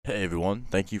Hey everyone,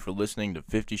 thank you for listening to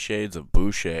 50 Shades of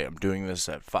Boucher. I'm doing this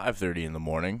at 5:30 in the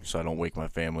morning so I don't wake my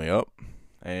family up.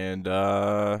 And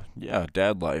yeah,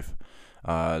 dad life.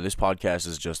 This podcast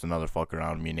is just another fuck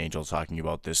around me and Angel talking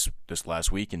about this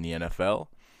last week in the NFL.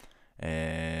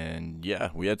 And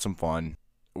yeah, we had some fun.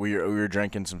 We were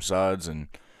drinking some suds and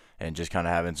just kind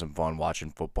of having some fun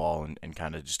watching football and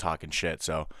kind of just talking shit.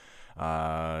 So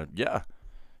yeah.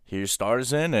 Here's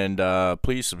Stars in, and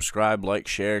please subscribe, like,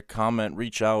 share, comment,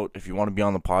 reach out. If you want to be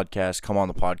on the podcast, come on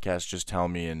the podcast. Just tell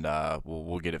me, and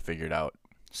we'll get it figured out.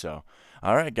 So,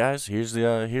 all right, guys, here's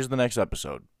the next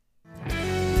episode.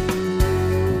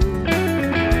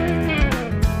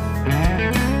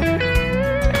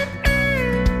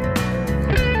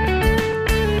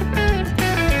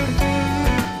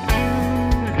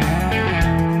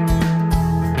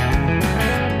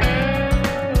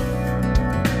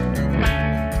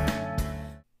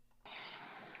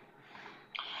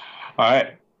 All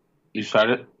right, you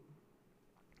started.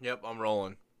 Yep, I'm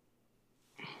rolling.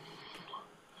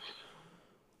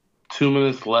 2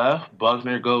 minutes left.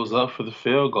 Buckner goes up for the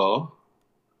field goal.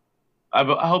 I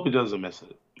hope he doesn't miss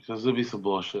it because it'll be some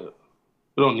bullshit.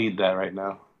 We don't need that right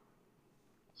now.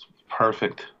 It's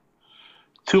perfect.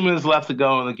 2 minutes left to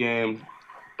go in the game.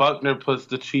 Buckner puts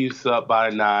the Chiefs up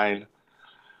by 9,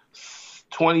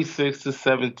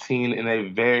 26-17 in a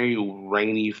very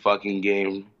rainy fucking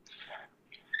game.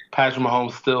 Patrick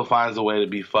Mahomes still finds a way to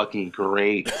be fucking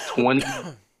great.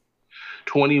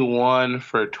 21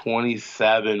 for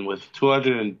 27 with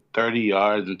 230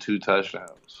 yards and 2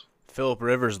 touchdowns. Phillip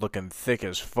Rivers looking thick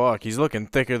as fuck. He's looking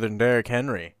thicker than Derrick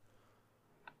Henry.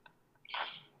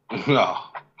 No,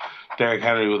 Derrick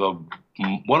Henry with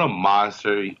what a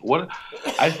monster.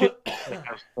 I feel like he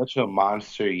has such a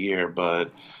monster year,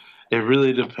 but it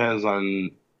really depends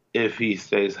on if he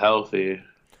stays healthy.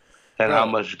 And how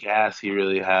much gas he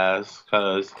really has,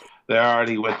 because they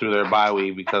already went through their bye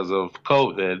week because of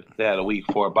COVID. They had a week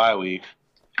 4 bye week.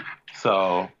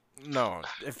 So No,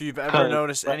 if you've ever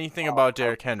noticed anything about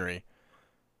Derrick Henry,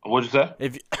 what'd you say?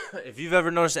 If you've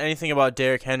ever noticed anything about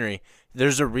Derrick Henry,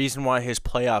 there's a reason why his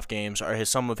playoff games are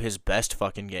some of his best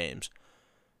fucking games.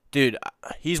 Dude,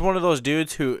 he's one of those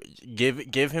dudes who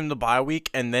give him the bye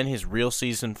week and then his real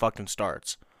season fucking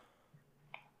starts.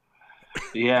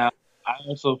 Yeah. I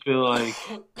also feel like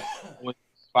when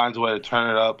he finds a way to turn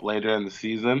it up later in the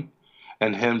season,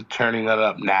 and him turning it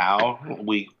up now,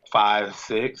 week 5,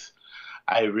 6,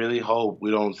 I really hope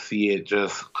we don't see it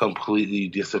just completely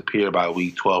disappear by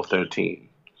week 12, 13.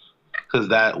 Because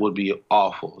that would be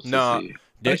awful to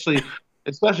see.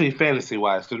 Especially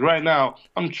fantasy-wise. Because right now,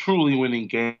 I'm truly winning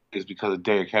games because of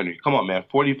Derrick Henry. Come on, man.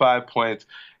 45 points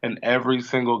in every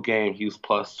single game. He's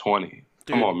plus 20.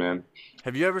 Dude. Come on, man.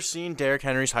 Have you ever seen Derrick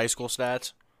Henry's high school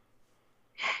stats?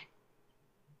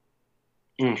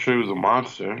 I'm sure he was a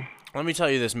monster. Let me tell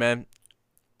you this, man.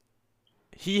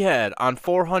 He had, on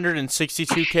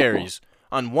 462 carries,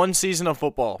 on one season of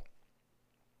football,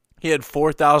 he had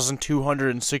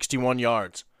 4,261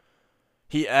 yards.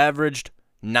 He averaged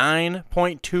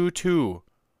 9.22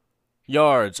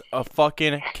 yards a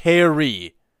fucking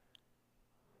carry.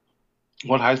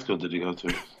 What high school did he go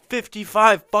to?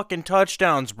 55 fucking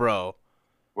touchdowns, bro.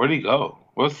 Where'd he go?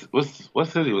 What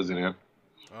city was he in?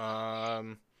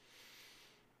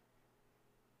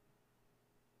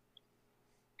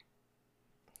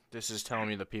 This is telling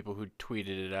me the people who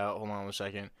tweeted it out. Hold on a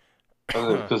second.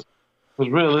 Because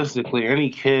realistically, any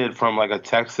kid from like a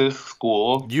Texas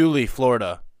school. Yulee,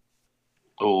 Florida.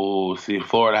 Oh, see,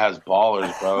 Florida has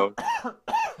ballers, bro.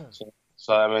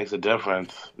 So that makes a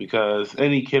difference because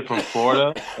any kid from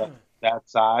Florida that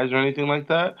size or anything like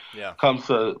that comes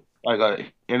to like a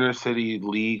inner city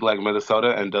league like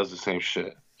Minnesota and does the same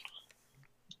shit.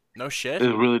 No shit?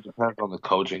 It really depends on the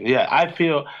coaching. Yeah,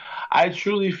 I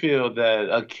truly feel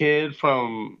that a kid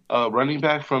from a running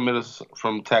back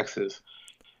from Texas,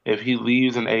 if he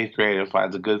leaves in 8th grade and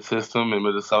finds a good system in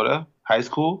Minnesota high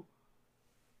school,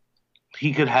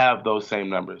 he could have those same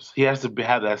numbers. He has to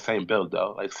have that same build,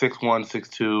 though. Like 6'1",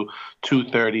 6'2",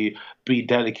 230, be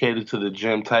dedicated to the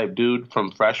gym type dude from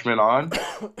freshman on.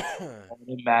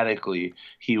 Automatically,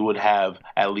 he would have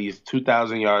at least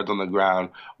 2,000 yards on the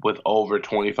ground with over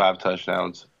 25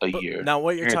 touchdowns a year. Now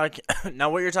what you're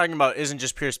talking about isn't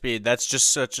just pure speed. That's just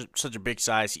such a big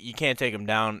size. You can't take him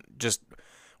down just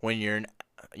when you're,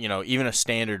 even a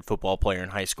standard football player in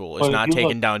high school is not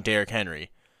taking down Derrick Henry.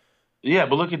 Yeah,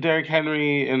 but look at Derrick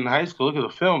Henry in high school. Look at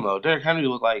the film, though. Derrick Henry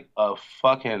looked like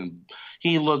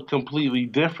he looked completely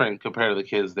different compared to the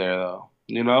kids there, though.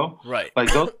 You know? Right.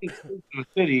 Like, those kids in the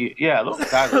city, yeah, those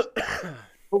guys are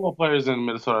football players in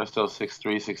Minnesota are still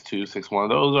 6'3", 6'2",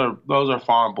 6'1". Those are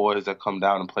farm boys that come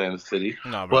down and play in the city.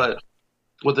 No, bro. But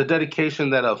with the dedication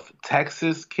that a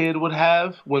Texas kid would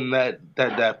have when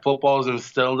that football is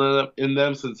instilled in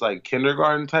them since like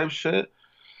kindergarten type shit,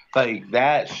 like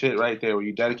that shit right there, where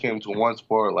you dedicate them to one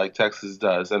sport like Texas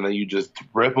does, and then you just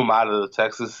rip them out of the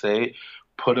Texas state,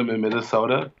 put them in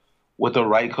Minnesota with the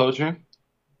right coaching,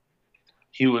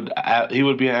 he would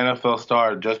be an NFL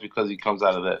star just because he comes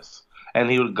out of this, and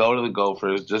he would go to the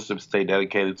Gophers just to stay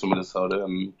dedicated to Minnesota,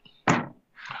 and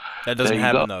That there doesn't you go.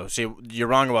 happen though. See, you're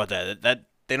wrong about that. That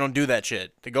they don't do that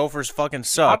shit. The Gophers fucking How,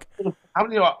 suck. how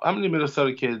many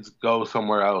Minnesota kids go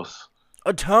somewhere else?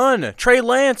 A ton. Trey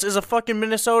Lance is a fucking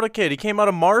Minnesota kid. He came out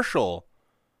of Marshall.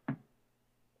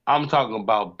 I'm talking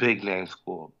about big name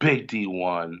school, big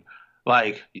D1,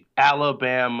 like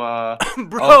Alabama.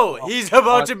 Bro, Oklahoma. he's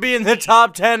about to be in the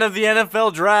top 10 of the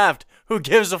NFL draft. Who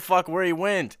gives a fuck where he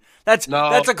went? That's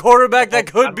No, a quarterback that I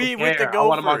could don't be with the care. I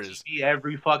want him on Gophers. TV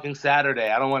every fucking Saturday.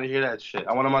 I don't want to hear that shit.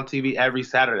 I want him on TV every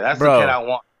Saturday. That's the Bro. kid I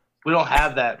want. We don't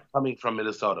have that coming from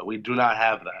Minnesota. We do not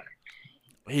have that.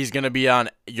 He's going to be on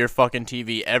your fucking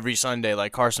TV every Sunday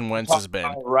like Carson Wentz has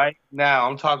been. Right now,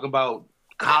 I'm talking about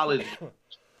college.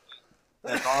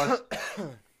 That's on.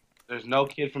 There's no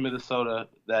kid from Minnesota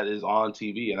that is on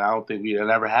TV, and I don't think we'll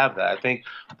ever have that. I think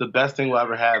the best thing we'll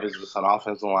ever have is just an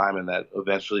offensive lineman that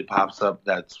eventually pops up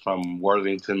that's from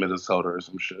Worthington, Minnesota or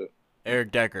some shit.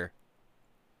 Eric Decker.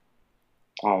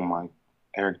 Oh my,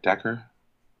 Eric Decker?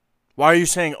 Why are you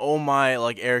saying, oh my,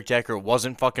 like Eric Decker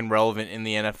wasn't fucking relevant in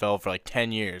the NFL for like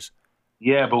 10 years?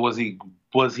 Yeah, but was he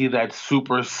that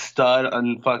super stud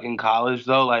in fucking college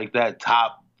though? Like that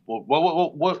top?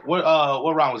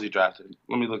 What round was he drafted?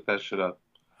 Let me look that shit up.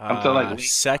 I'm still like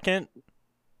Second?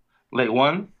 late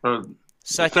one or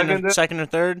Second or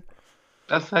third?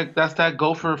 That's that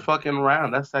Gopher fucking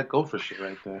round. That's that Gopher shit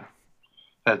right there.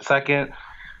 That second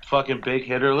fucking big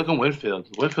hitter. Look at Winfield.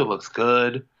 Winfield looks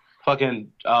good.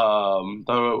 Fucking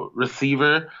the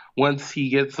receiver, once he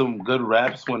gets some good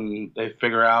reps, when they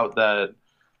figure out that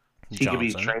he can be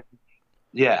Johnson. traded.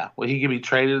 Yeah, well, he can be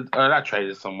traded or not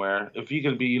traded somewhere. If he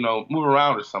can be, move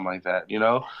around or something like that.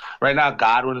 Right now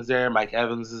Godwin is there, Mike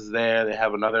Evans is there. They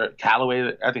have another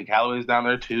Callaway. I think Callaway's down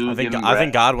there too. I think getting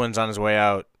reps. Godwin's on his way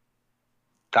out.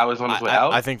 Godwin's on his way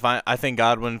out. I think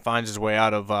Godwin finds his way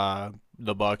out of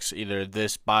the Bucks either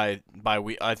by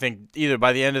I think either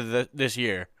by the end of this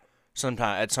year,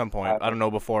 sometime at some point. I don't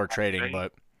know before trading,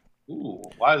 but Ooh,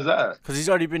 why is that? because he's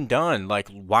already been done. Like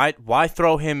why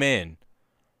throw him in?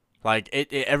 Like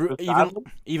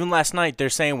even last night they're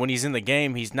saying when he's in the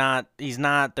game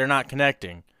they're not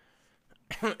connecting.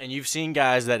 And you've seen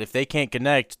guys that if they can't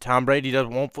connect, Tom Brady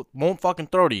won't fucking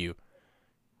throw to you.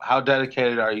 How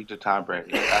dedicated are you to Tom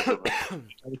Brady?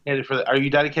 Are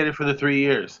you dedicated for the 3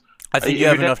 years? I think you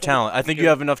have enough talent. I think you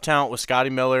have enough talent with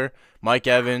Scotty Miller, Mike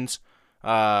Evans, who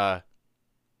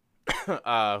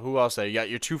else there? You got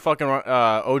your two fucking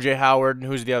OJ Howard, and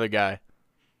who's the other guy?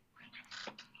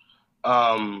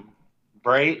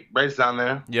 Braid's down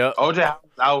there. Yep. OJ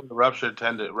Howard's out with a ruptured.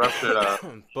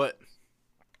 But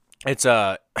it's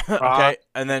okay.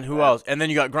 And then who else? And then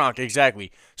you got Gronk,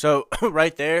 exactly. So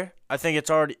right there, I think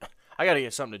it's already. I gotta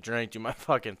get something to drink, dude. My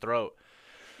fucking throat.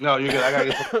 No, you're good. I gotta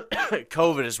get.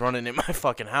 COVID is running in my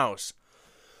fucking house.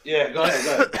 Yeah, go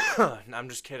ahead. I'm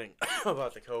just kidding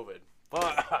about the COVID.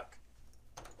 Fuck.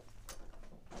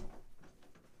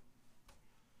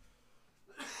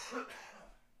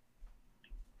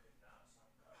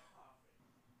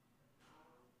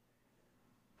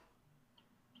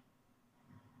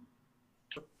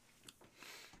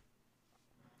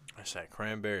 That's that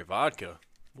cranberry vodka.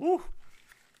 Woo.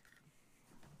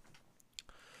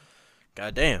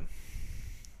 God damn.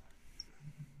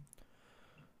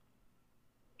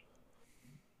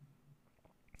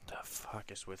 The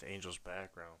fuck is with Angel's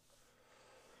background?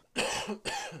 Oh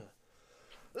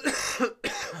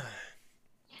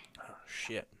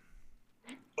shit.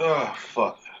 Oh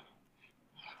fuck.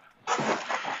 All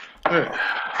right.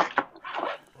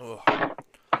 Oh.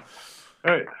 All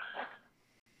right.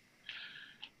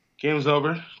 Game's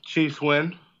over. Chiefs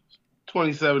win,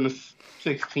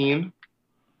 27-16.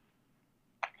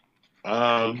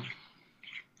 Clyde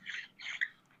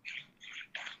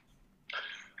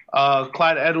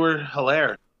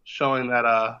Edwards-Helaire showing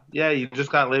that yeah, you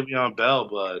just got Le'Veon Bell,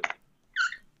 but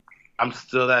I'm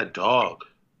still that dog.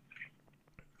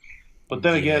 But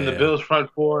then again, the Yeah. Bills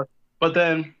front four. But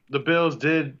then the Bills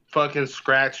did fucking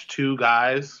scratch two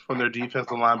guys from their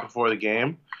defensive line before the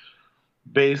game,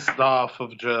 based off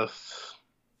of just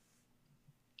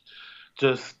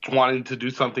wanting to do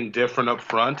something different up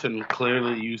front. And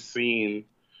clearly, you've seen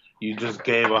you just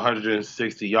gave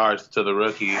 160 yards to the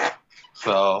rookie,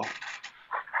 so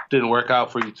didn't work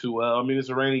out for you too well. I mean, it's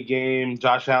a rainy game.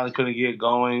 Josh Allen couldn't get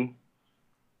going.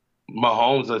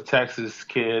 Mahomes, a Texas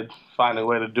kid, finding a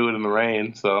way to do it in the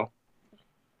rain. So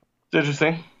it's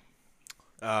interesting.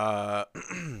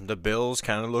 The Bills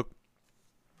kind of look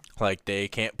like they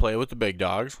can't play with the big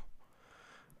dogs,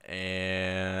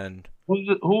 and Who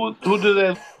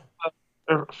did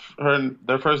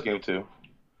their first game to?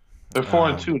 They're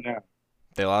 4-2 now.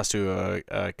 they lost to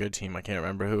a good team. I can't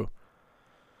remember who.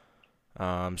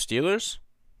 Steelers.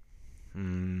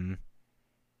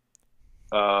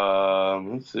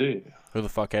 Let's see. Who the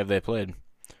fuck have they played?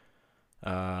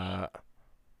 I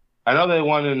know they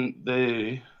won and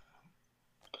they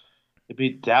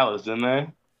beat Dallas, didn't they?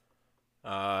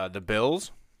 The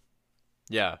Bills.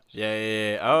 Yeah.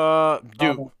 Dude.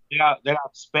 They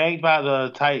got spanked by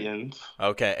the Titans.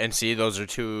 Okay, and see, those are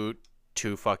two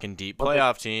fucking deep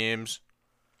playoff teams.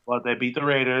 Well, they beat the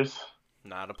Raiders.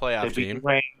 Not a playoff team.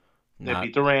 They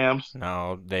beat the Rams.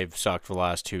 No, they've sucked for the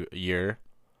last 2 years.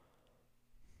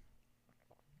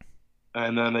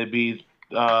 And then they beat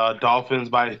Dolphins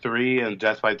by 3 and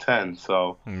Jets by 10.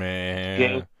 So, man,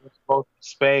 games supposed to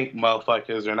spank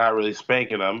motherfuckers. They're not really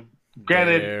spanking them.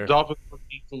 Granted, Dolphins were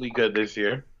decently good this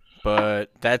year,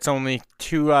 but that's only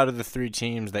 2 out of the 3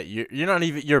 teams that you're not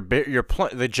even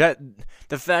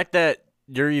the fact that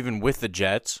you're even with the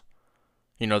Jets.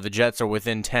 You know, the Jets are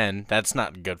within 10. That's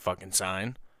not a good fucking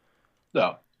sign.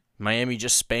 No, Miami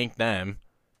just spanked them.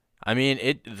 I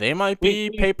mean, they might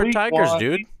be paper tigers,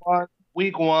 dude.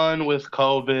 Week 1 with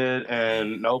COVID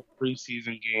and no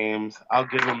preseason games. I'll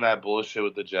give them that bullshit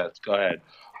with the Jets. Go ahead.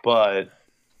 But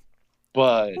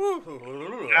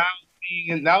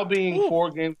now being 4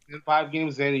 games in, 5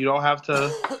 games in, you don't have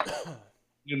to,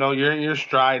 you're in your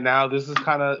stride now. This is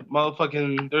kind of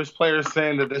motherfucking, there's players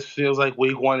saying that this feels like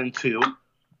week 1 and 2.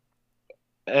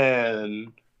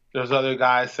 And there's other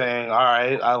guys saying, all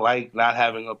right, I like not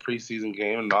having a preseason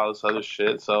game and all this other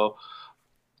shit. So,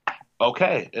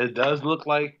 okay, it does look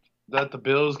like that the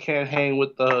Bills can't hang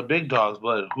with the big dogs,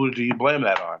 but who do you blame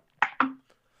that on?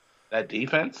 That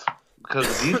defense? Because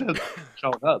the defense isn't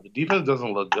showing up. The defense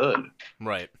doesn't look good.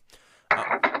 Right.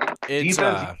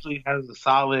 Defense usually has a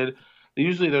solid.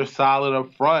 Usually they're solid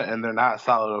up front, and they're not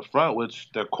solid up front.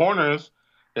 Which their corners,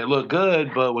 they look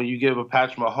good, but when you give a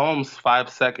Patrick Mahomes 5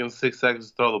 seconds, 6 seconds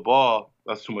to throw the ball,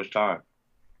 that's too much time.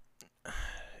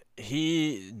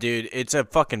 Dude, it's a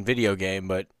fucking video game,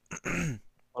 but.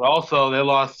 But also, they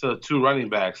lost to 2 running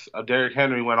backs. Derrick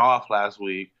Henry went off last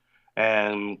week,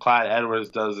 and Clyde Edwards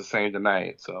does the same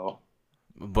tonight. So.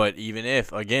 But even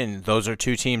if, again, those are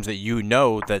 2 teams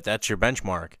that that's your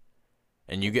benchmark,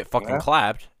 and you get fucking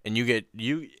clapped, and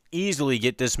you easily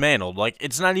get dismantled. Like,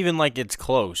 it's not even like it's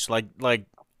close. Like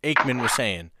Aikman was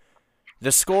saying,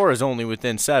 the score is only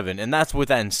within 7, and that's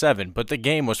within 7. But the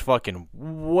game was fucking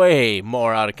way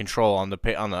more out of control on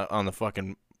the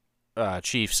fucking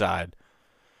Chiefs side.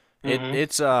 Mm-hmm.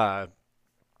 It's I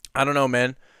don't know,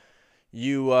 man.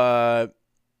 They're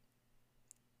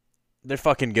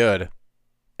fucking good.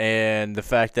 And the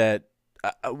fact that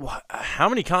how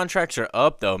many contracts are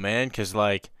up though, man? Because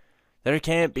like there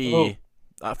can't be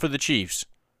for the Chiefs.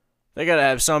 They gotta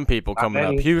have some people coming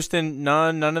up. Houston,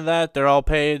 none of that. They're all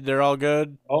paid. They're all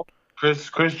good. Oh, Chris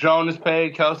Jones is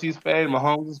paid. Kelsey's paid.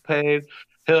 Mahomes is paid.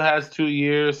 Hill has 2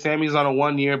 years. Sammy's on a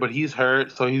 1 year, but he's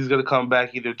hurt, so he's gonna come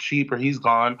back either cheap or he's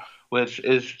gone, which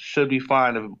should be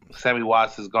fine if Sammy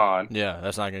Watts is gone. Yeah,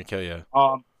 that's not gonna kill you.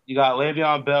 You got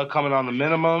Le'Veon Bell coming on the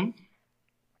minimum.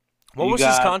 What was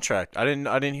his contract? I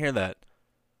didn't hear that.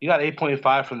 He got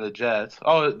 8.5 from the Jets.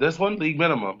 Oh, this one league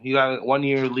minimum. He got a 1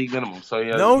 year league minimum. So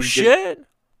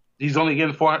he's only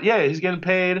getting 400. Yeah, he's getting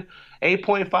paid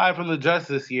 8.5 from the Jets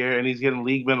this year, and he's getting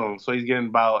league minimum. So he's getting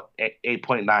about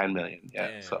 8.9 million.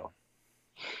 Yeah. Damn.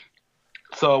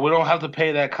 So we don't have to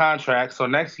pay that contract. So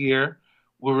next year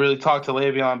we'll really talk to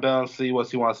Le'Veon Bell and see what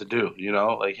he wants to do.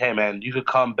 Like, hey man, you could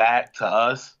come back to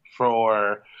us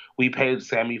for. We paid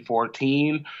Sammy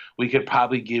 14. We could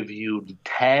probably give you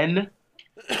 10,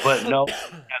 but no, we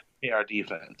have to pay our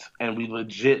defense, and we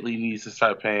legitimately need to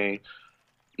start paying.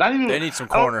 They need some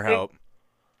corner help.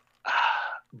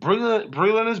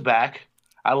 Breeland is back.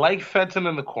 I like Fenton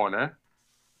in the corner.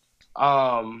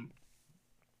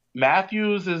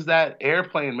 Matthews is that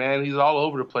airplane, man. He's all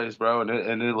over the place, bro,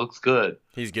 and it looks good.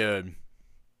 He's good.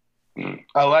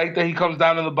 I like that he comes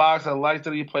down in the box. I like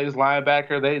that he plays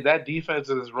linebacker. That defense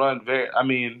is run very. I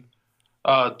mean,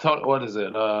 what is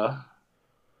it?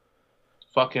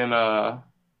 Fucking. I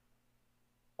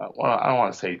don't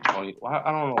want to say Tony.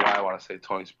 I don't know why I want to say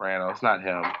Tony Soprano. It's not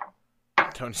him.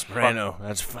 Tony Soprano.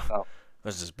 That's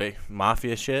What's this big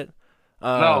mafia shit?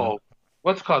 Um, No,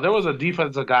 what's it called? There was a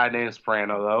defensive guy named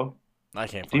Sperano though. I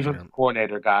can't fucking Defensive remember.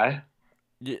 coordinator guy.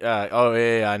 Oh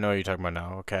yeah, I know what you're talking about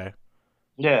now. Okay,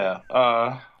 Yeah.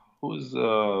 Who's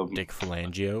Dick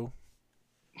Flangio.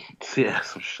 yeah,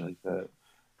 some shit like that.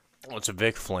 Oh, it's a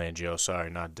Vic Flangio. Sorry,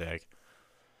 not Dick.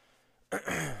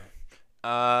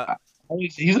 uh,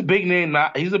 He's a big name.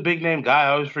 Not he's a big name guy. I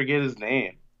always forget his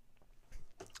name.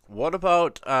 what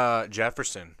about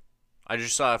Jefferson? I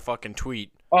just saw a fucking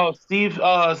tweet. Oh, Steve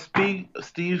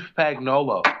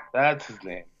Pagnolo. That's his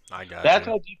name. I got That's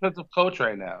you. our defensive coach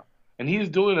right now, and he's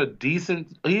doing a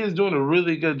decent. He is doing a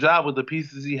really good job with the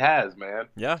pieces he has, man.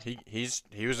 Yeah, he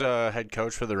was a head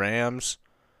coach for the Rams.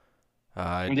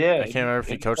 Yeah, I can't remember if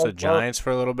he and coached the Giants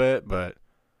for a little bit, but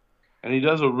he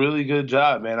does a really good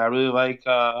job, man. I really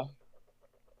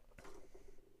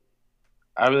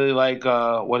like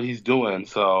what he's doing.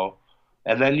 So,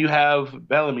 and then you have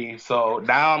Bellamy. So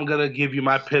now I'm gonna give you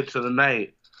my pitch of the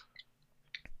night.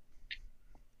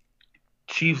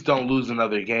 Chiefs don't lose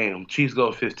another game. Chiefs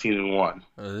go 15-1.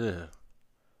 ugh.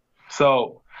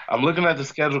 So I'm looking at the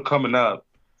schedule coming up,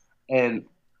 and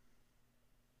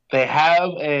they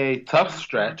have a tough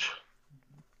stretch,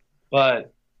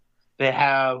 but they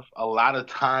have a lot of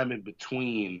time in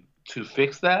between to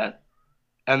fix that,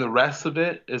 and the rest of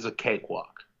it is a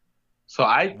cakewalk. So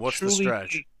I What's the truly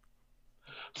stretch?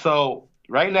 so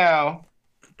right now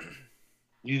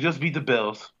you just beat the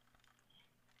Bills.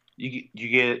 You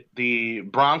get the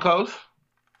Broncos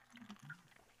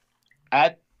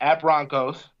at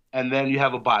Broncos, and then you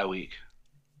have a bye week,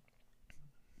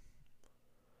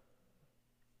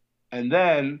 and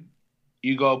then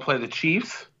you go play the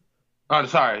Chiefs. Oh,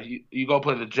 sorry, you go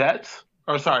play the Jets.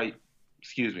 Or sorry,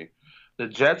 excuse me. The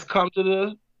Jets come to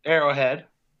the Arrowhead.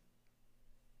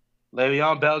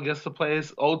 Le'Veon Bell gets to play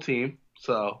his old team,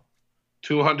 so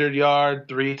 200-yard,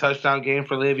 3 touchdown game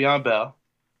for Le'Veon Bell.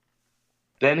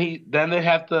 Then they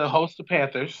have to host the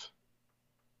Panthers.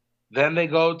 Then they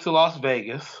go to Las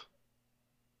Vegas.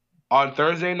 On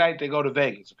Thursday night they go to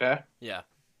Vegas, okay? Yeah.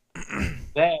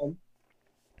 Then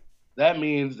that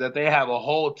means that they have a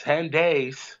whole 10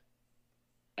 days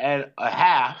and a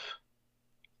half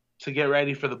to get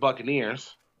ready for the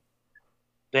Buccaneers.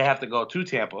 They have to go to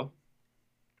Tampa.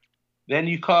 Then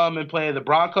you come and play the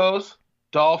Broncos,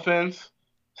 Dolphins,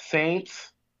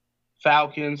 Saints,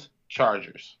 Falcons,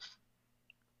 Chargers.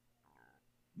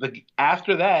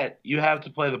 After that, you have to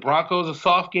play the Broncos a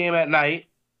soft game at night.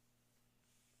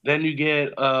 Then you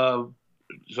get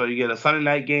you get a Sunday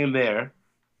night game there,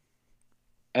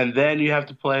 and then you have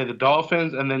to play the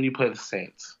Dolphins, and then you play the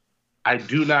Saints. I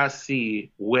do not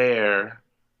see where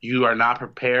you are not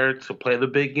prepared to play the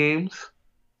big games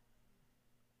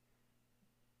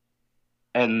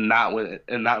and not win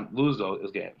and not lose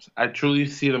those games. I truly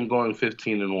see them going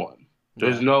 15-1.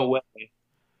 There's Yeah. no way.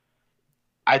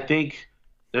 I think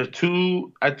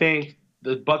I think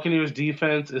the Buccaneers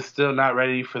defense is still not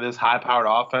ready for this high-powered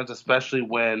offense, especially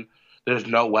when there's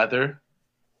no weather.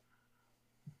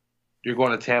 You're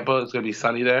going to Tampa. It's going to be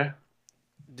sunny there.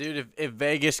 Dude, if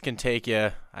Vegas can take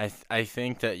you, I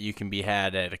think that you can be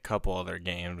had at a couple other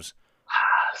games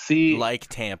See, like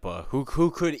Tampa, who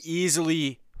could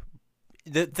easily.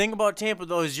 The thing about Tampa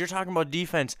though is you're talking about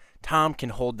defense. Tom can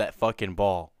hold that fucking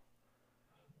ball,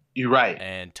 you're right.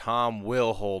 and Tom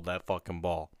will hold that fucking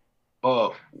ball.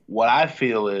 But what I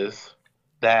feel is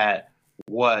that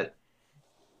what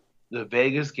the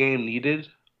Vegas game needed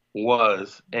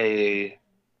was a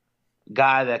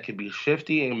guy that could be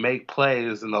shifty and make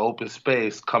plays in the open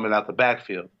space coming out the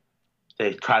backfield.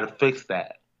 They try to fix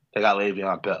that. They got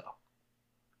Le'Veon Bell.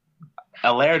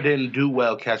 Allaire didn't do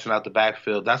well catching out the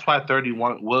backfield. That's why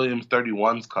Williams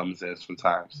 31s comes in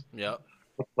sometimes. Yep.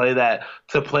 To play that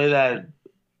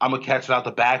I'm gonna catch it out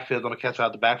the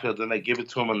backfield, then they give it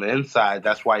to him on the inside.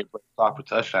 That's why he breaks off for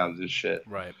touchdowns and shit.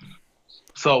 Right.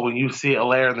 So when you see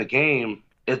Allaire in the game,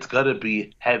 it's gonna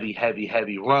be heavy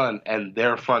run, and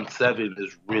their front seven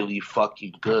is really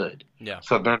fucking good. Yeah.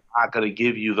 So they're not gonna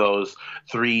give you those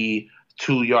 3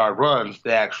 2-yard runs.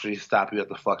 They actually stop you at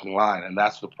the fucking line, and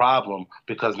that's the problem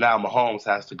because now Mahomes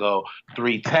has to go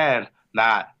 3-10,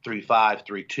 not 3-5,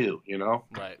 3-2. You know?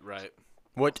 Right.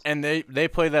 What and they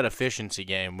play that efficiency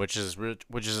game, which is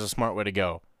a smart way to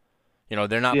go. You know,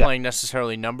 they're not playing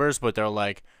necessarily numbers, but they're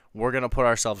like, we're gonna put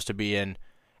ourselves to be in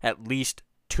at least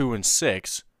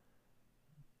 2-6.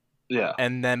 Yeah.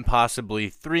 And then possibly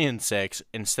 3-6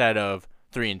 instead of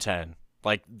 3-10.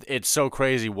 Like, it's so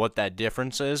crazy what that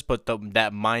difference is, but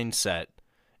that mindset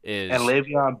is. And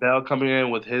Le'Veon Bell coming in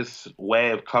with his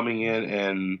way of coming in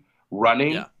and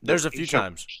running. Yeah, there's a few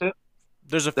times.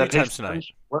 There's a few times tonight.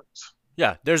 Works.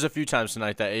 Yeah, there's a few times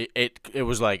tonight that it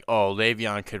was like, oh,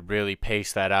 Le'Veon could really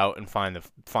pace that out and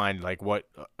find like what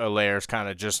Alaire's kind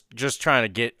of just trying to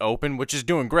get open, which is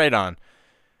doing great on.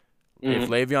 If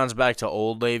Mm-hmm. Le'Veon's back to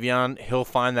old Le'Veon, he'll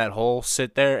find that hole,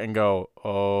 sit there, and go,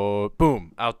 oh,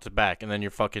 boom, out the back, and then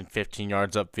you're fucking 15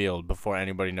 yards upfield before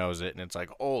anybody knows it, and it's like,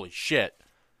 holy shit.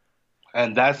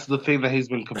 And that's the thing that he's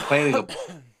been complaining about,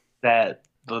 that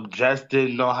the Jets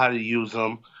didn't know how to use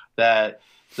him, that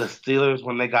the Steelers,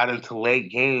 when they got into late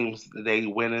games, they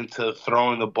went into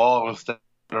throwing the ball instead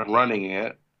of running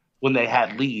it when they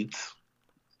had leads.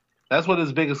 That's what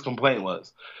his biggest complaint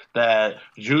was. That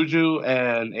Juju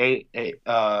and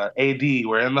AD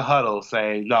were in the huddle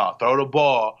saying, no, throw the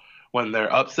ball when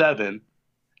they're up 7.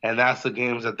 And that's the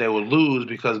games that they would lose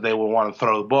because they would want to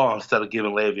throw the ball instead of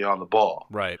giving Le'Veon the ball.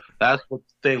 Right. That's what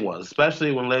the thing was,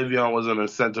 especially when Le'Veon was in an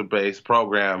incentive-based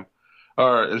program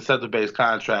or incentive-based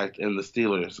contract in the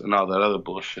Steelers and all that other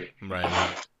bullshit. Right.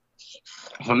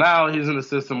 So now he's in a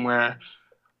system where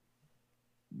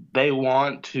they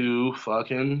want to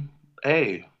fucking,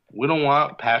 hey, we don't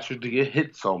want Patrick to get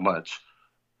hit so much.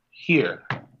 Here,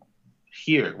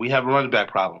 we have a running back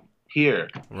problem. Here,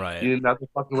 Right. you need another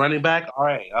fucking running back. All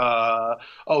right.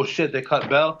 Oh shit, they cut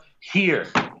Bell. Here,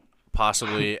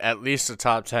 Possibly at least a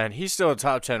top 10. He's still a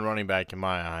top 10 running back in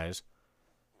my eyes.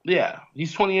 yeah,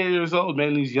 he's 28 years old,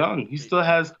 man. He's young. He still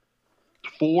has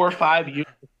 4 or 5 years,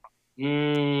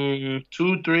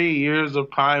 2, 3 years of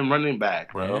prime running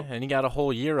back, bro, Yeah, and he got a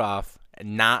whole year off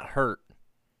and not hurt.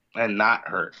 and not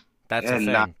hurt. That's And the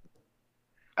thing. not.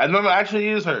 I know, actually, he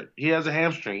is hurt. He has a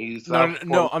hamstring. He's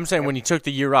No, I'm saying when he took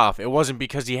the year off, it wasn't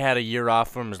because he had a year off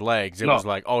from his legs. It No. was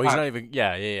like, oh, he's Right. not even.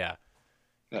 Yeah. Yeah.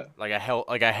 Like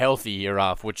a healthy year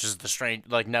off, which is the strange,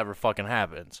 like never fucking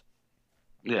happens.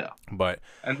 Yeah. But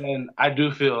And then I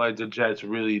do feel like the Jets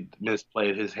really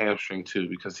misplayed his hamstring too,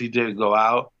 because he did go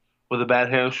out with a bad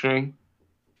hamstring.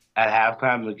 At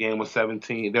halftime, the game was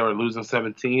 17. They were losing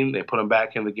 17. They put him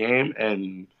back in the game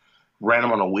and ran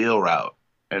him on a wheel route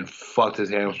and fucked his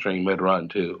hamstring mid-run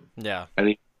too. yeah, And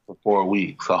he for 4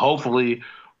 weeks. So hopefully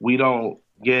we don't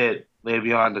get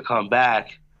Le'Veon to come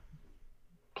back,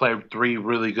 play 3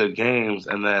 really good games,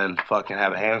 and then fucking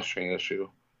have a hamstring issue.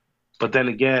 But then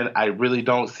again, I really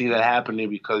don't see that happening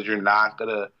because you're not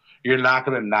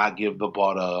gonna not give the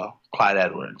ball to Clyde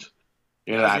Edwards.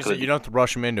 You're As not you gonna. said, you don't have to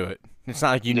rush him into it. It's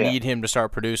not like you Yeah. need him to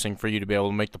start producing for you to be able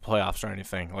to make the playoffs or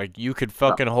anything. Like you could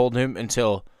fucking hold him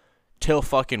until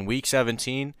fucking week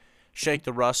 17, shake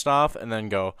the rust off, and then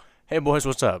go, hey boys,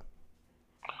 what's up?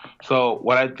 So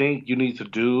what I think you need to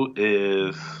do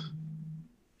is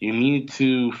you need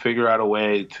to figure out a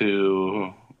way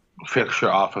to fix your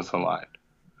offensive line.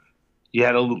 You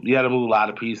had to move a lot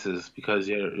of pieces because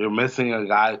you're missing a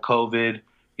guy COVID.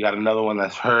 You got another one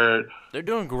that's hurt. They're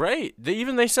doing great.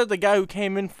 They said the guy who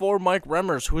came in for Mike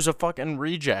Remmers, who's a fucking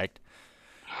reject,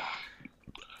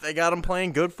 they got him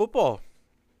playing good football.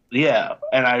 Yeah,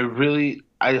 and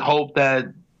I hope that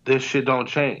this shit don't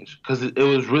change because it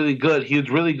was really good. He was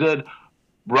really good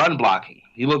run blocking.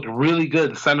 He looked really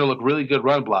good. The center looked really good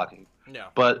run blocking. Yeah.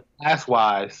 But pass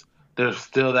wise, there's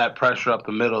still that pressure up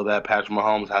the middle that Patrick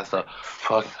Mahomes has to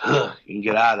fuck and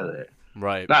get out of there.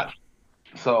 Right. Not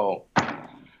so.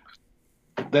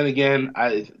 Then again,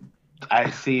 I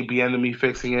see Bieniemy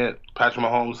fixing it. Patrick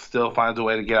Mahomes still finds a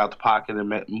way to get out the pocket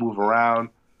and move around.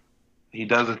 He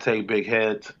doesn't take big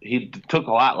hits. He took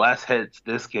a lot less hits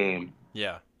this game.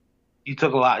 Yeah. He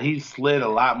slid a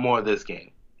lot more this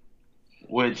game,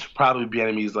 which probably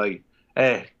Bieniemy's like,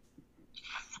 hey,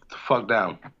 fuck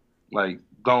down, like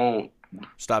don't.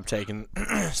 Stop taking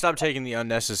the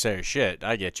unnecessary shit.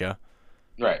 I get you.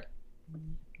 Right.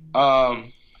 How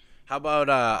about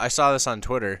I saw this on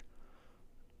Twitter.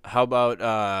 How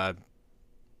about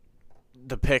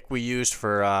the pick we used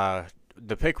for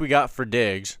the pick we got for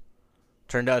Diggs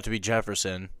turned out to be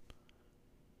Jefferson.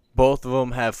 Both of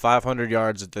them have 500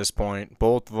 yards at this point.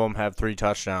 Both of them have 3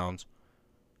 touchdowns.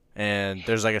 And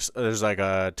there's like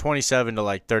a 27 to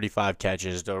like 35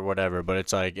 catches or whatever, but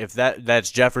it's like if that's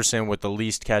Jefferson with the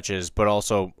least catches, but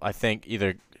also I think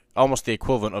either almost the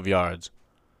equivalent of yards.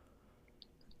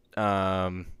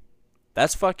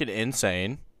 That's fucking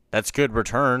insane. That's good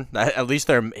return. At least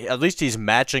he's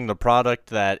matching the product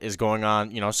that is going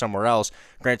on, somewhere else.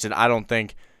 Granted, I don't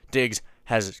think Diggs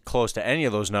has close to any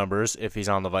of those numbers if he's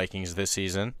on the Vikings this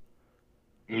season.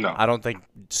 No. I don't think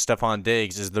Stephon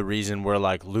Diggs is the reason we're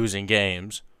like losing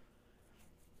games.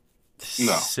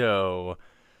 No. So,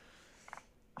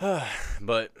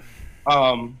 but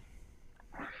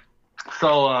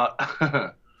So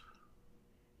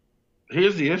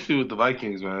here's the issue with the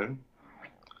Vikings, man.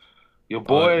 Your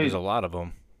boy, there's a lot of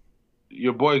them.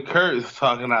 your boy Kurt is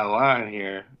talking out of line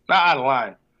here. Not out of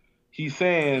line. He's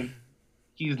saying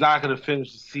he's not going to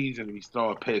finish the season if he's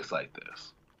throwing picks like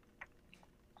this.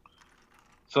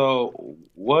 So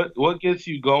what gets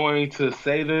you going to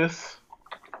say this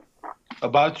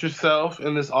about yourself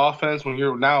in this offense when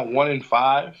you're now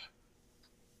 1-5?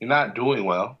 You're not doing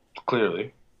well,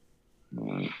 clearly.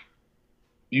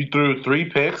 You threw 3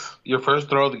 picks. Your first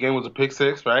throw of the game was a pick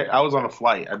 6, right? I was on a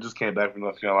flight. I just came back from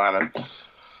North Carolina.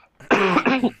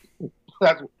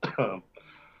 that's,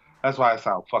 that's why I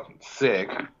sound fucking sick.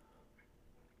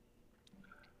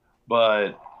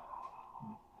 But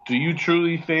do you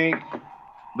truly think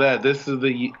that this is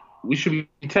we should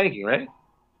be tanking, right?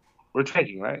 We're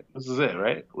tanking, right? This is it,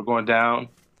 right? We're going down.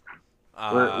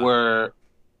 We're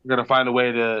gonna find a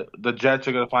way to. The Jets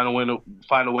are gonna find a way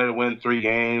to win 3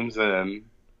 games, and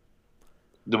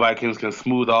the Vikings can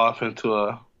smooth off into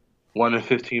a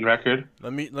 1-15 record.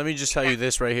 Let me just tell you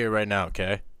this right here, right now,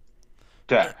 okay?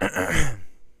 Yeah.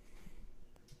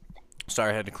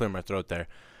 Sorry, I had to clear my throat there.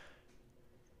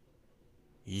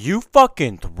 You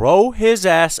fucking throw his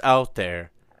ass out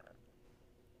there.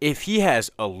 If he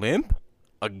has a limp,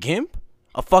 a gimp,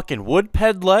 a fucking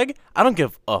wood-ped leg, I don't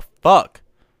give a fuck.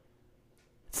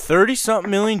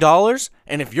 $30-something million,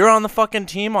 and if you're on the fucking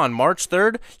team on March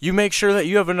 3rd, you make sure that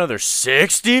you have another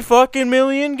 60 fucking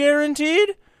million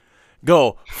guaranteed?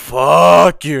 Go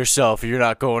fuck yourself if you're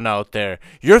not going out there.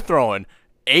 You're throwing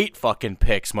 8 fucking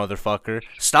picks, motherfucker.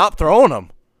 Stop throwing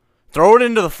them. Throw it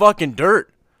into the fucking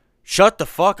dirt. Shut the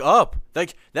fuck up.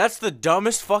 Like, that's the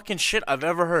dumbest fucking shit I've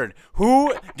ever heard.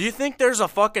 Who, do you think there's a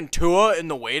fucking Tua in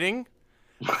the waiting?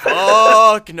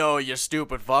 Fuck no, you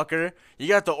stupid fucker. You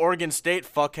got the Oregon State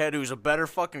fuckhead who's a better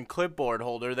fucking clipboard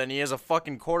holder than he is a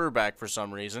fucking quarterback for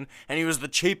some reason. And he was the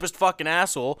cheapest fucking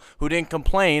asshole who didn't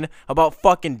complain about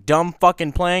fucking dumb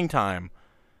fucking playing time.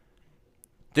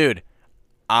 Dude,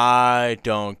 I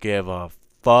don't give a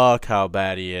fuck how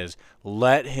bad he is.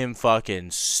 Let him fucking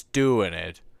stew in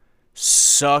it.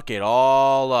 Suck it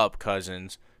all up,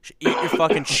 Cousins. Eat your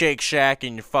fucking Shake Shack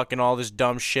and your fucking all this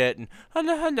dumb shit. And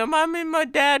I'm in my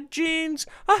dad jeans.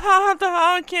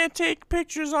 I can't take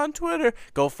pictures on Twitter.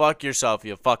 Go fuck yourself,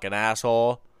 you fucking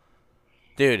asshole.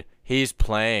 Dude, he's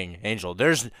playing, Angel.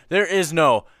 There is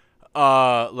no,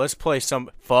 let's play some,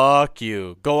 fuck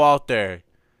you. Go out there.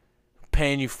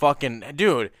 Paying you fucking,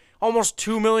 dude, almost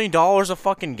 $2 million a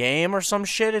fucking game or some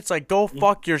shit. It's like, go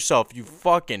fuck yourself, you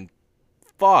fucking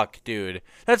fuck, dude.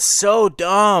 That's so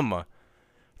dumb.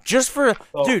 Just for,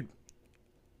 dude,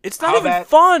 it's not even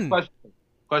fun.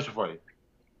 Question for you.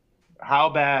 How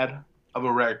bad of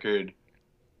a record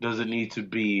does it need to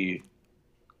be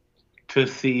to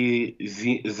see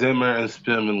Zimmer and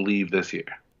Spielman leave this year?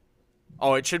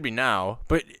 Oh, it should be now.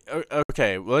 But,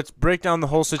 okay, well, let's break down the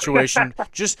whole situation.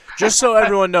 just so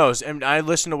everyone knows. And I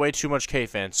listen to way too much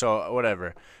K-fans, so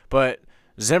whatever. But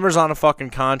Zimmer's on a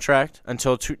fucking contract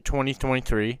until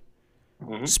 2023.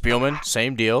 Mm-hmm. Spielman,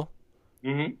 same deal.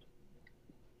 Mm-hmm.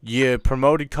 You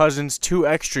promoted Cousins 2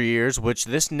 extra years, which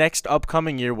this next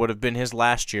upcoming year would have been his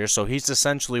last year, so he's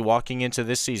essentially walking into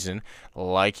this season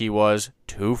like he was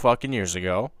 2 fucking years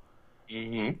ago.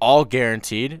 Mm-hmm. All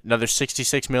guaranteed. Another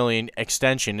 $66 million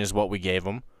extension is what we gave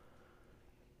him.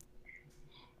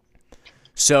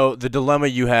 So the dilemma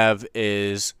you have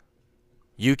is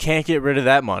you can't get rid of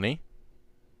that money.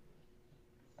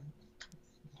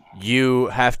 You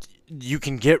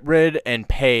can get rid and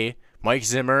pay Mike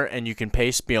Zimmer, and you can pay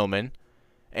Spielman,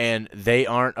 and they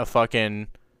aren't going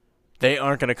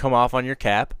to come off on your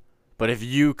cap. But if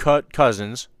you cut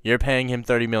Cousins, you're paying him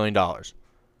 $30 million.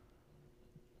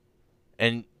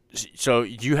 And so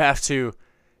you have to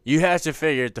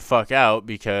figure it the fuck out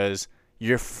because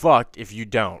you're fucked if you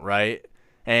don't, right?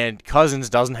 And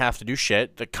Cousins doesn't have to do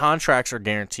shit. The contracts are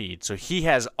guaranteed, so he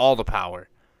has all the power.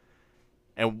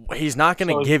 And he's not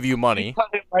going to give you money.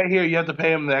 Right here, you have to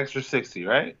pay him the extra 60,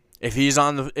 right? If he's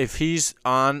on the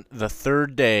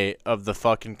 3rd day of the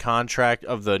fucking contract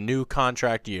of the new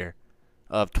contract year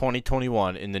of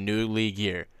 2021 in the new league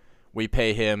year, we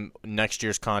pay him next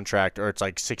year's contract, or it's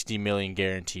like $60 million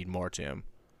guaranteed more to him.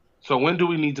 So when do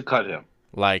we need to cut him?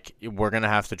 Like, we're gonna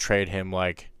have to trade him.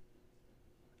 Like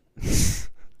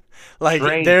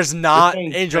there's not,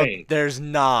 Angel. Trade. There's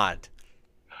not.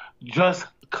 Just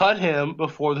cut him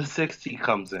before the 60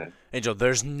 comes in. Angel,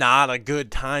 there's not a good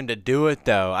time to do it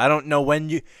though. I don't know when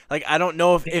you I don't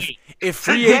know if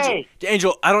free agent,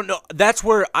 Angel. I don't know. That's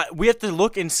where we have to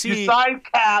look and see. You sign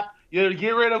Cap. You get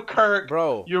rid of Kirk,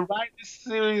 bro. You ride this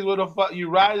series with you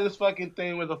ride this fucking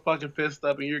thing with a fucking fist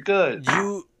up, and you're good.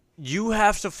 You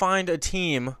have to find a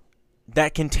team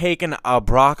that can take a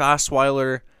Brock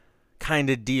Osweiler kind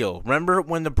of deal. Remember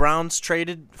when the Browns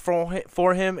traded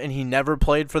for him and he never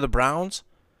played for the Browns?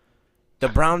 The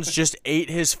Browns just ate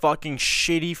his fucking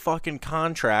shitty fucking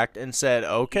contract and said,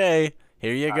 okay,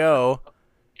 here you go.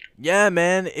 Yeah,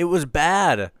 man, it was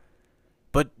bad.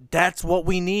 But that's what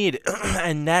we need.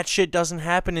 And that shit doesn't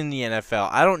happen in the NFL.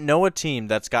 I don't know a team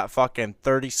that's got fucking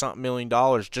 $30-something million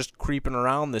just creeping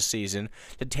around this season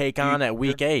to take on at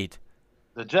week 8.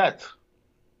 The Jets.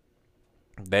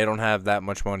 They don't have that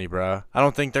much money, bro. I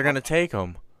don't think they're going to take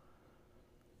him.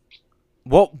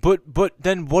 Well, but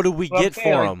then what do we get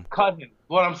for him?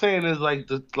 What I'm saying is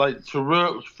legitly,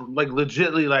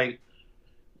 like,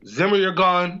 Zimmer, you're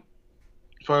gone.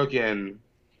 Fucking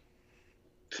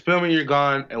Spillman, you're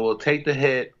gone, and we'll take the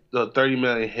hit, the $30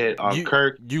 million hit on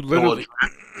Kirk. You literally,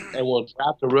 and we'll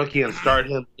draft the rookie and start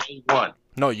him day one.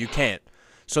 No, you can't.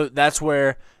 So that's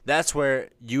where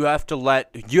you have to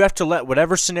let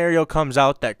whatever scenario comes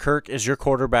out that Kirk is your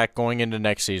quarterback going into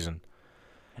next season,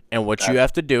 and what you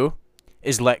have to do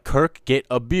is let Kirk get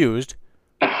abused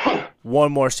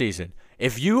one more season.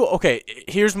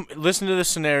 Listen to this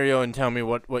scenario and tell me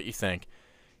what you think.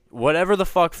 Whatever the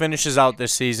fuck finishes out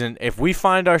this season, if we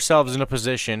find ourselves in a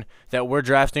position that we're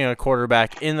drafting a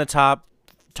quarterback in the top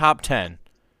 10,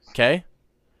 okay?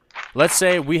 Let's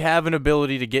say we have an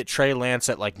ability to get Trey Lance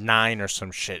at like 9 or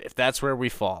some shit, if that's where we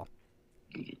fall.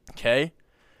 Okay?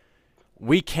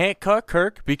 We can't cut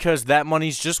Kirk because that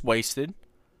money's just wasted.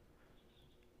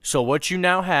 So what you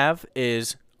now have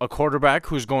is a quarterback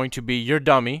who's going to be your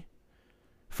dummy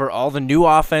for all the new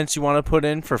offense you want to put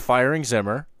in for firing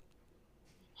Zimmer.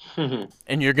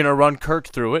 And you're going to run Kirk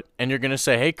through it, and you're going to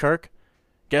say, hey, Kirk,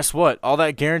 guess what? All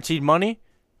that guaranteed money,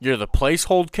 you're the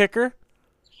placehold kicker.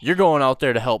 You're going out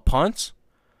there to help punts.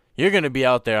 You're going to be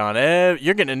out there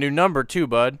you're getting a new number too,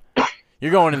 bud.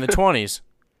 You're going in the 20s.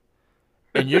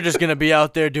 And you're just going to be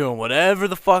out there doing whatever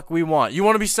the fuck we want. You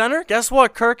want to be center? Guess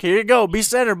what, Kirk? Here you go. Be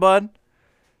center, bud.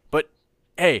 But,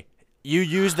 hey, you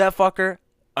use that fucker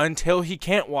until he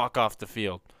can't walk off the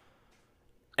field.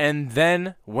 And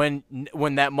then when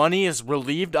that money is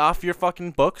relieved off your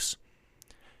fucking books,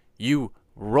 you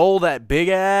roll that big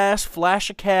ass flash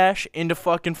of cash into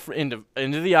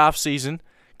the off season,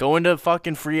 go into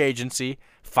fucking free agency,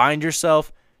 find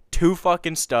yourself 2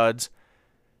 fucking studs,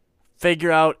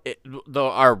 figure out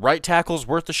our right tackle's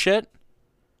worth of shit,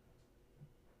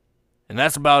 and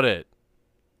that's about it.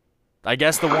 I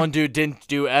guess the one dude didn't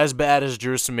do as bad as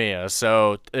Drew Samia,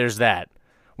 so there's that.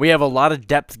 We have a lot of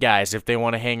depth guys if they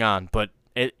want to hang on, but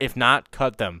if not,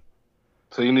 cut them.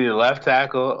 So you need a left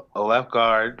tackle, a left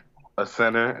guard, a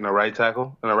center, and a right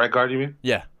tackle? And a right guard, you mean?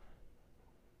 Yeah.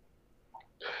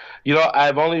 You know,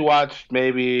 I've only watched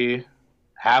maybe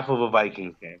half of a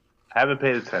Vikings game. I haven't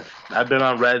paid attention. I've been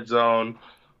on Red Zone.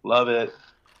 Love it.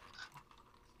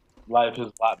 Life is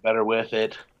a lot better with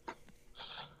it.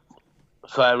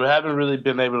 So I haven't really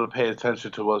been able to pay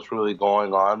attention to what's really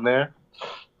going on there.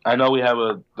 I know we have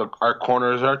our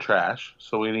corners are trash,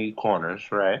 so we need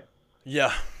corners, right?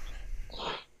 Yeah.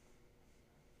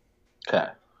 Okay.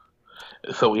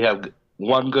 So we have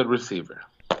one good receiver.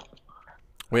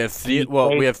 We have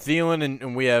Thielen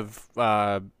and we have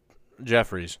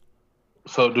Jeffries.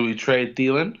 So do we trade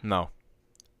Thielen? No.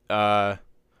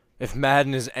 If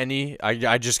Madden is any,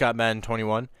 I just got Madden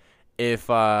 21. If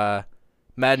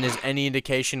Madden is any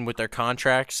indication with their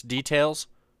contracts details,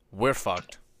 we're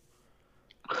fucked.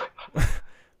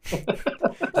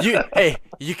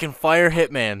 You can fire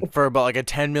Hitman for about like a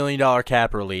 $10 million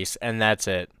cap release, and that's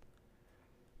it.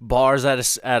 Bars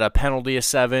at a penalty of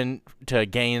 7 to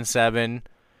gain 7.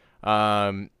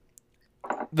 The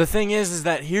thing is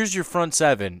that here's your front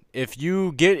 7. If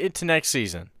you get it to next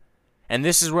season, and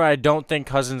this is where I don't think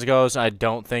Cousins goes, I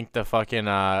don't think the fucking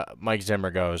Mike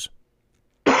Zimmer goes.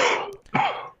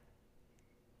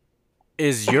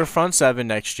 Is your front 7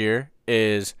 next year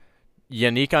is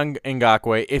Yannick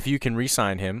Ngakoue, if you can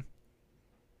re-sign him.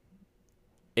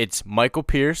 It's Michael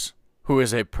Pierce, who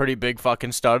is a pretty big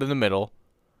fucking stud in the middle,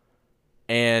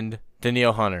 and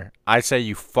Danielle Hunter. I say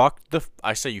you fuck the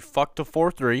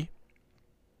 4-3,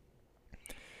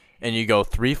 and you go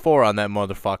 3-4 on that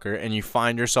motherfucker, and you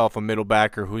find yourself a middle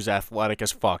backer who's athletic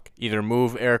as fuck. Either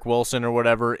move Eric Wilson or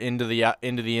whatever into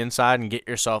the inside and get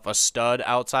yourself a stud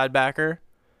outside backer.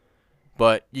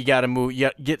 But you gotta move. You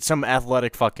gotta get some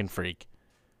athletic fucking freak,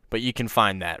 but you can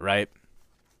find that, right?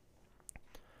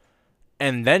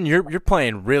 And then you're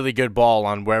playing really good ball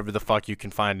on wherever the fuck you can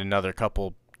find another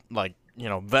couple, like, you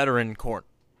know, veteran court.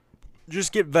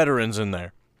 Just get veterans in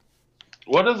there.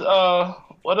 What does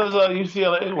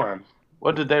UCLA run?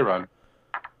 What did they run?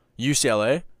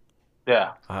 UCLA?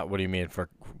 Yeah. What do you mean for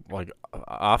like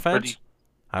offense?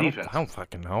 Defense. I don't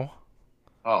fucking know.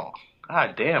 Oh,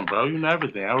 god damn, bro. You know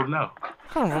everything. I don't know.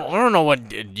 I don't know what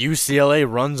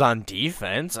UCLA runs on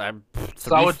defense.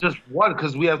 So I would just one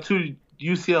because we have two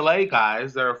UCLA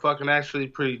guys that are fucking actually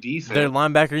pretty Their decent.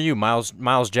 linebacker,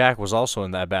 Miles Jack, was also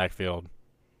in that backfield.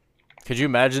 Could you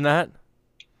imagine that?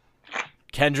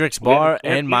 Kendricks We had a Barr chance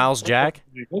and to get Miles him, Jack.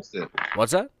 we missed it.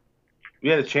 What's that? We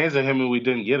had a chance at him and we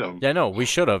didn't get him. Yeah, no, we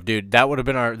should have, dude. That would have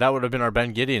been our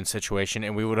Ben Gideon situation,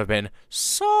 and we would have been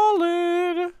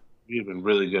solid. We've been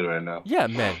really good right now. Yeah,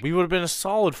 man, we would have been a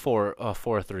solid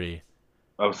 4-3.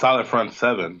 A solid front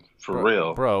seven for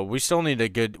real. Bro, we still need a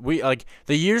good. We like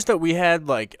the years that we had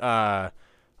like Linval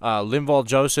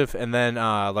Joseph and then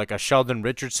like a Sheldon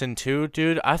Richardson too,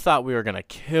 dude. I thought we were gonna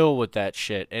kill with that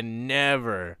shit, and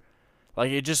never,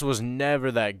 like it just was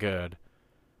never that good.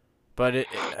 But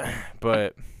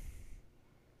but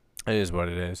it is what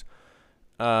it is.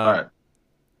 All right,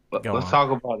 Go let's on.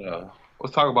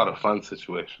 talk about a fun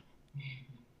situation.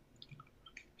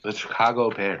 The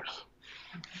Chicago Bears.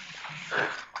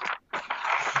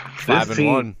 Five This and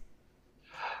team, one.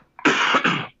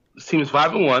 this team is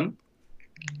 5-1,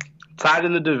 tied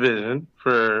in the division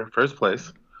for first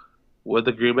place with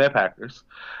the Green Bay Packers.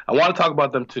 I want to talk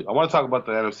about them too. I want to talk about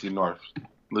the NFC North,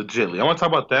 legitly. I want to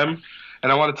talk about them,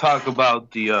 and I want to talk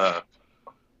about the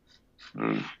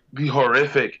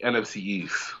horrific NFC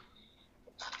East.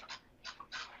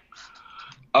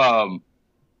 Um,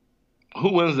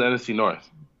 who wins the NFC North?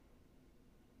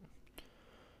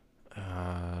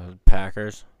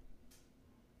 Packers.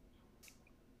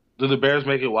 Do the Bears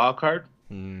make it wild card?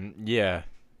 Yeah,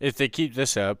 if they keep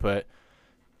this up, but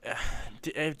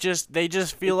they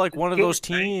just feel like one of those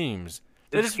teams.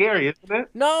 It's scary, isn't it?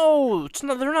 No, it's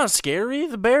not. They're not scary.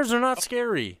 The Bears are not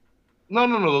scary.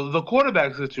 No. The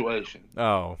quarterback situation.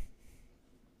 Oh,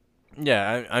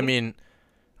 yeah. I mean,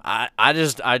 I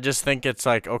just think it's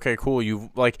like, okay, cool. You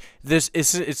like this.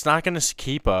 It's not gonna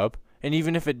keep up, and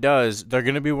even if it does, they're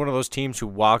gonna be one of those teams who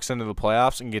walks into the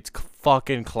playoffs and gets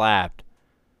fucking clapped.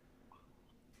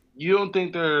 You don't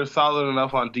think they're solid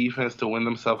enough on defense to win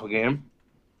themselves a game?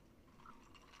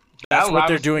 That's Allen what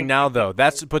they're Robinson- doing now, though.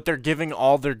 But they're giving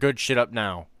all their good shit up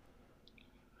now.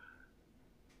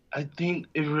 I think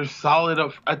if you're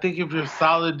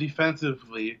solid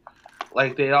defensively,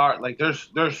 like they are, like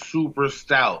they're super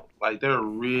stout. Like they're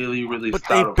really, really But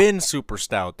stout. they've been super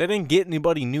stout. They didn't get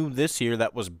anybody new this year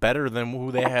that was better than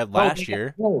who they had last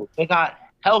year. They got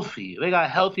healthy. They got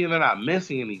healthy, and they're not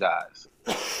missing any guys.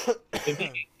 If they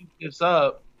can keep this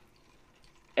up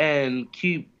and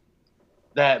keep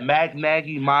that Matt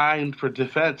Nagy mind for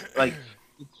defense, like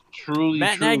it's truly.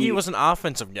 Matt Nagy was an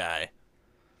offensive guy.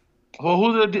 Well,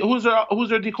 who's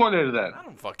their D coordinator then? I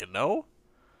don't fucking know.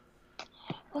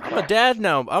 I'm a dad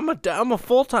now. I'm a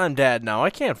full-time dad now. I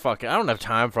don't have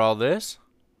time for all this.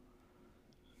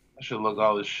 I should look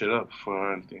all this shit up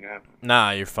before anything happens.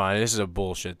 Nah, you're fine. This is a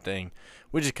bullshit thing.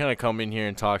 We just kind of come in here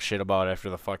and talk shit about it after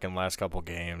the fucking last couple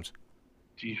games.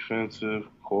 Defensive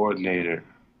coordinator.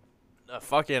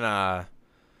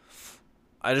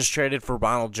 I just traded for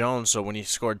Ronald Jones, so when he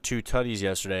scored 2 tutties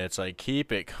yesterday, it's like,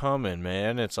 keep it coming,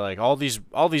 man. It's like all these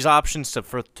options to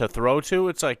throw to.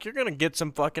 It's like you're gonna get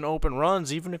some fucking open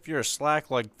runs, even if you're a slack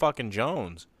like fucking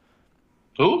Jones.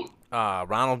 Who?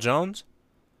 Ronald Jones.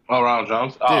 Oh, Ronald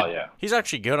Jones. Oh Dude, yeah, he's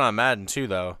actually good on Madden too,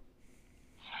 though,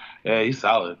 yeah, he's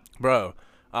solid. bro.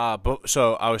 But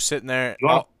so I was sitting there.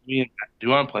 Do you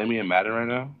want to play me in Madden right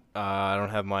now? I don't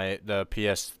have the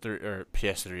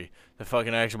PS3. The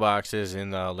fucking Xbox is in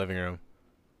the living room.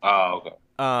 Oh,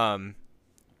 okay.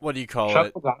 What do you call Chuck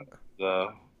it? Pagano, the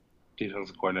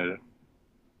defensive coordinator.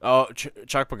 Oh,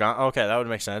 Chuck Pagano. Okay, that would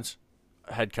make sense.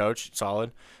 Head coach,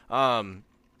 solid.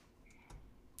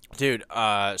 Dude.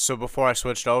 So before I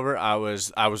switched over, I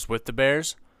was with the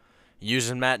Bears,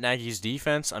 using Matt Nagy's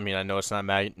defense. I mean, I know it's not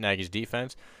Matt Nagy's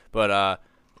defense, but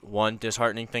one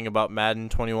disheartening thing about Madden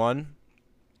 21.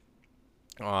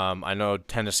 I know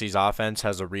Tennessee's offense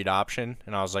has a read option,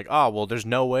 and I was like, oh, well, there's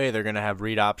no way they're going to have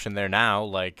read option there now.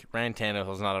 Like, Ryan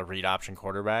Tannehill's not a read option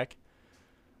quarterback.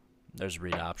 There's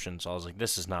read option, so I was like,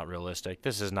 this is not realistic.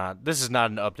 This is not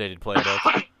an updated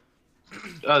playbook.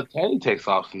 Teddy takes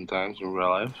off sometimes in real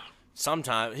life.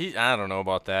 Sometimes, I don't know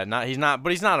about that. He's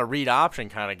not a read option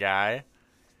kind of guy.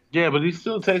 Yeah, but he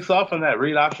still takes off in that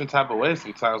read option type of way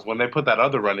sometimes when they put that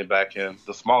other running back in,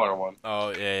 the smaller one. Oh,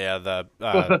 yeah, the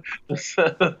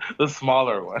The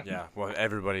smaller one. yeah, well,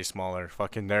 everybody's smaller.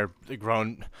 Fucking, they're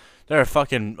grown. There are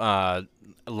fucking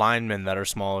linemen that are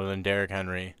smaller than Derrick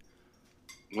Henry.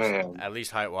 Man. At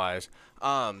least height-wise.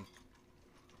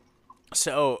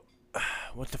 So,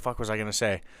 what the fuck was I gonna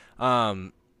say?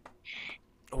 Who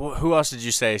else did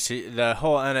you say? See, the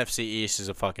whole NFC East is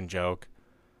a fucking joke.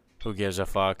 Who gives a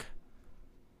fuck?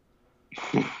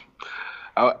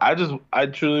 I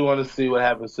truly want to see what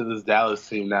happens to this Dallas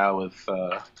team now with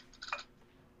the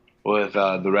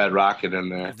Red Rocket in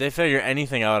there. If they figure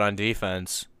anything out on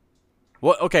defense,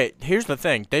 well, okay, here's the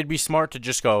thing. They'd be smart to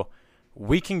just go,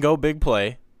 we can go big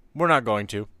play. We're not going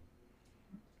to.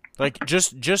 Like,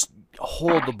 just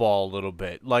hold the ball a little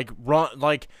bit. Like, run,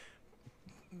 like,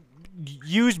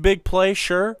 use big play,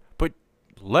 sure, but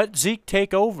let Zeke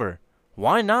take over.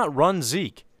 Why not run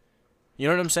Zeke? You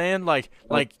know what I'm saying? Like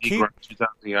keep 2,000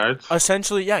 yards.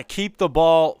 essentially, yeah, keep the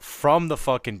ball from the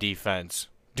fucking defense.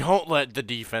 Don't let the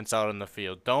defense out on the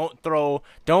field. Don't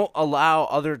allow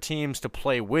other teams to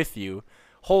play with you.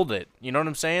 Hold it. You know what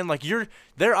I'm saying? Like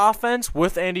their offense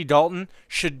with Andy Dalton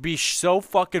should be so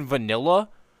fucking vanilla,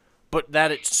 but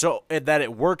that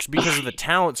it works because of the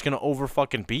talent's gonna over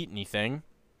fucking beat anything.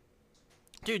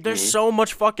 Dude, there's so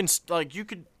much fucking like you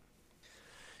could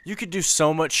do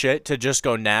so much shit to just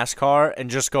go NASCAR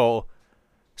and just go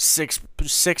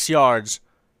six yards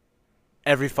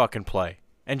every fucking play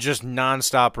and just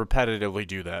nonstop repetitively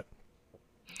do that.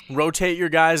 Rotate your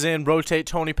guys in, rotate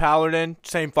Tony Pollard in,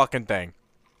 same fucking thing.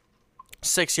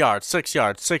 6 yards, 6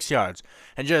 yards, 6 yards,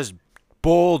 and just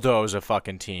bulldoze a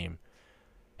fucking team.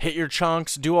 Hit your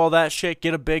chunks, do all that shit,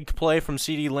 get a big play from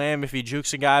CeeDee Lamb if he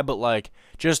jukes a guy, but like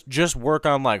just work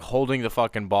on like holding the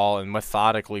fucking ball and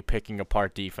methodically picking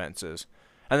apart defenses.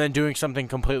 And then doing something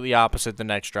completely opposite the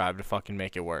next drive to fucking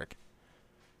make it work.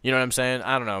 You know what I'm saying?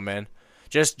 I don't know, man.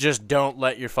 Just don't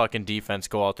let your fucking defense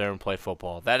go out there and play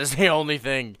football. That is the only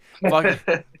thing.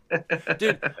 Fucking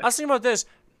dude, I was thinking about this.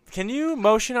 Can you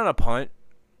motion on a punt?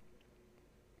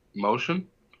 Motion?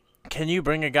 Can you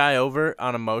bring a guy over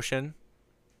on a motion?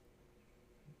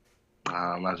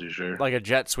 I'm not too sure. Like a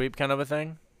jet sweep kind of a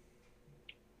thing?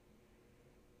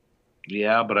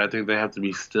 Yeah, but I think they have to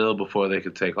be still before they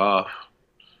could take off.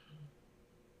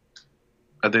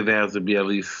 I think they have to be at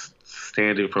least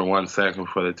standing for 1 second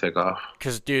before they take off.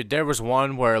 Because, dude, there was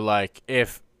one where, like,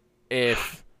 if I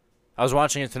was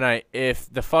watching it tonight,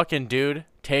 if the fucking dude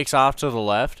takes off to the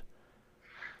left,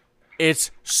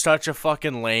 it's such a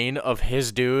fucking lane of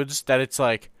his dudes that it's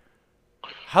like,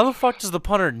 how the fuck does the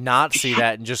punter not see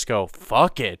that and just go,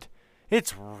 fuck it?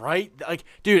 It's right, like,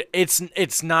 dude,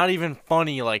 it's not even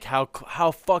funny, like, how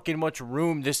fucking much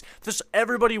room this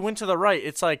everybody went to the right.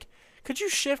 It's like, could you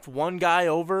shift one guy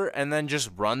over and then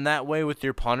just run that way with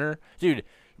your punter? Dude,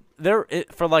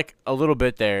 for like a little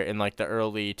bit there in like the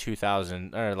early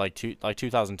 2000 or like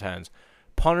 2010s,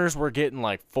 punters were getting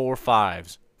like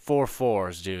 4.5s,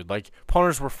 4.4s, dude. Like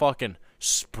punters were fucking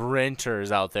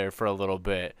sprinters out there for a little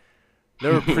bit.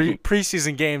 There were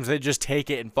preseason games they just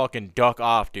take it and fucking duck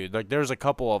off, dude. Like there's a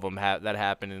couple of them that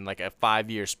happened in like a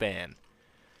 5-year span.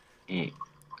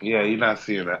 Yeah, you're not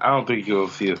seeing that. I don't think you'll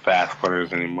see as fast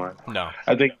punters anymore. No.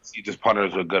 I think you see just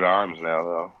punters with good arms now,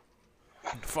 though.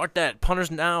 Fuck that. Punters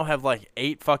now have like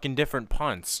 8 fucking different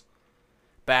punts.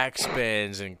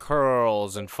 Backspins and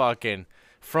curls and fucking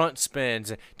front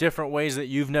spins and different ways that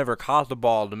you've never caught the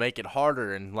ball to make it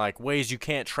harder and like ways you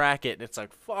can't track it. And it's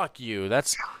like, fuck you.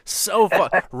 That's so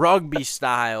rugby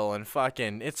style and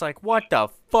fucking, it's like, what the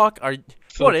fuck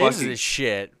what is this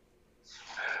shit?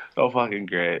 So fucking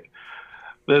great.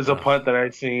 There's a punt that I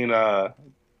seen. I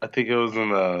think it was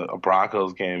in a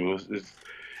Broncos game.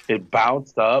 It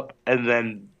bounced up, and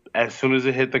then as soon as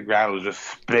it hit the ground, it was just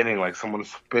spinning like someone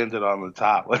spinned it on the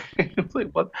top. Like it's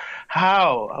like what?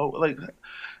 How? Like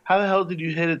how the hell did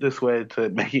you hit it this way to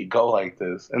make it go like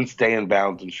this and stay in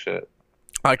bounds and shit?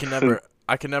 I can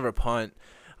never punt.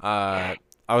 I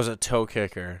was a toe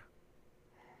kicker,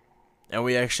 and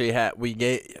we actually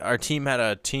our team had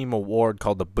a team award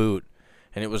called the Boot.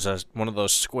 And it was one of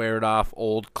those squared off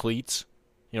old cleats.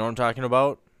 You know what I'm talking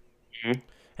about? Mm-hmm.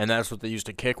 And that's what they used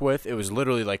to kick with. It was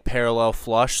literally like parallel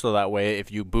flush, so that way if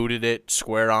you booted it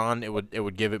square on, it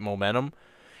would give it momentum.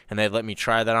 And they let me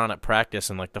try that on at practice,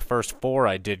 and like the first 4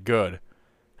 I did good.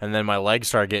 And then my legs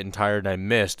started getting tired and I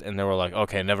missed, and they were like,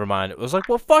 okay, never mind. It was like,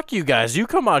 well, fuck you guys. You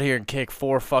come out here and kick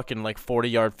 4 fucking like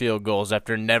 40-yard field goals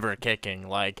after never kicking.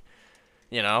 Like,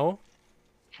 you know?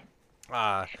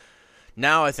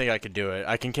 Now I think I could do it.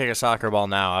 I can kick a soccer ball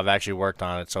now. I've actually worked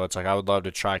on it, so it's like I would love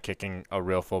to try kicking a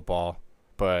real football,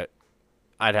 but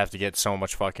I'd have to get so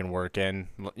much fucking work in.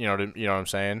 You know what I'm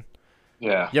saying?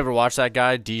 Yeah. You ever watch that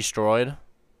guy, Destroyed?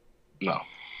 No.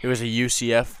 He was a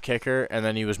UCF kicker, and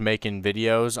then he was making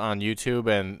videos on YouTube,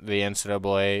 and the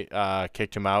NCAA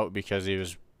kicked him out because he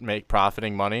was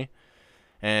profiting money,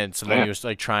 and so then he was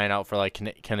like trying out for like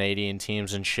Canadian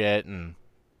teams and shit, and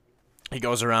he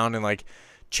goes around and like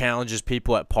challenges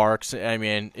people at parks. I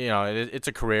mean, you know, it's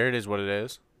a career. It is what it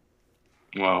is.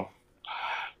 Well,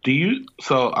 Do you?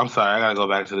 So I'm sorry, I gotta go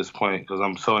back to this point because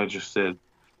I'm so interested.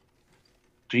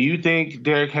 Do you think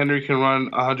Derrick Henry can run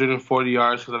 140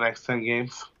 yards for the next 10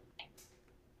 games?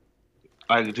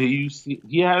 Like, do you see?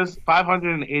 He has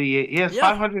 588. He has Yeah.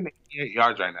 588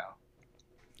 yards right now.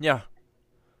 Yeah.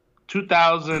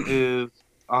 2,000 is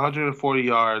 140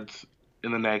 yards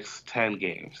in the next 10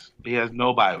 games. He has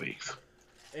no bye weeks.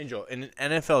 Angel, in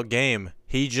an NFL game,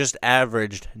 he just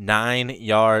averaged 9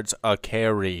 yards a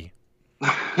carry.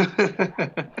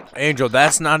 Angel,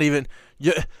 that's not even.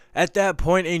 At that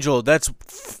point, Angel, that's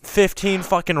 15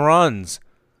 fucking runs.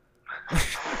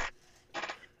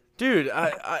 Dude,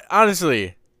 I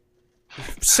honestly,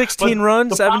 16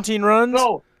 runs, 17 runs.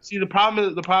 No, see the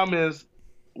problem is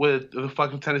with the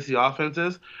fucking Tennessee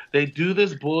offenses, they do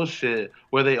this bullshit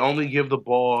where they only give the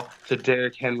ball to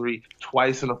Derrick Henry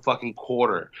twice in a fucking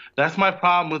quarter. That's my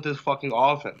problem with this fucking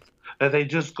offense. That they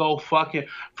just go fucking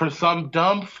for some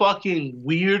dumb fucking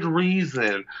weird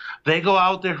reason, they go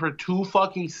out there for two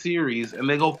fucking series and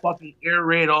they go fucking air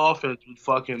raid offense with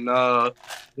fucking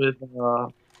with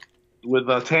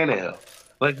Tannehill.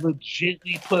 Like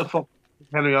legitly put fucking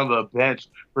Henry on the bench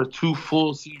for two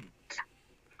full seasons.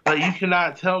 Like you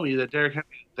cannot tell me that Derrick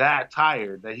Henry is that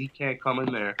tired that he can't come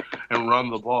in there and run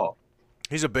the ball.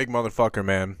 He's a big motherfucker,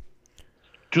 man.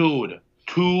 Dude,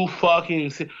 we're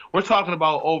talking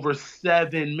about over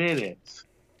 7 minutes.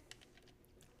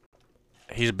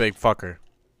 He's a big fucker.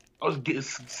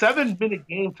 7 minute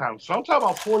game time. So I'm talking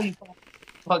about 40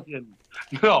 fucking.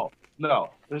 No,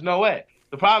 there's no way.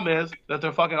 The problem is that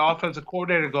their fucking offensive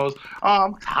coordinator goes, "Oh,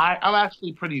 I'm tired. I'm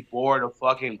actually pretty bored of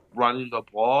fucking running the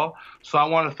ball, so I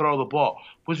want to throw the ball,"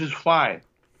 which is fine.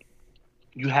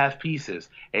 You have pieces.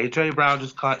 A.J. Brown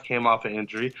just came off an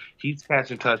injury. He's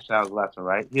catching touchdowns left and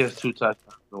right. He has 2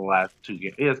 touchdowns in the last 2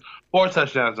 games. He has 4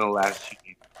 touchdowns in the last 2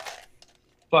 games.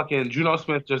 Fucking Juno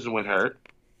Smith just went hurt.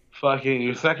 Fucking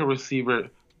your second receiver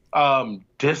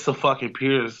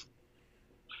disappears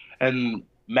and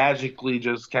magically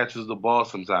just catches the ball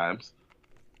sometimes.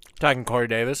 Talking Corey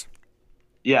Davis.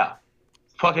 Yeah.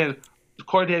 Fucking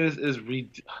Corey Davis he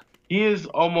is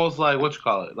almost like what you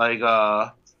call it? Like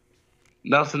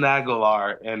Nelson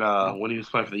Aguilar and when he was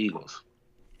playing for the Eagles.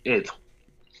 It's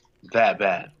that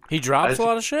bad. He drops a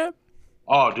lot of shit?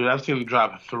 Oh, dude, I've seen him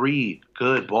drop 3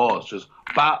 good balls. Just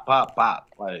bop, bop, bop.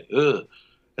 Like, ugh.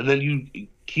 And then you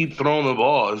keep throwing the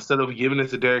ball instead of giving it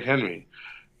to Derrick Henry.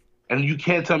 And you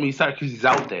can't tell me he's tired because he's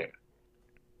out there.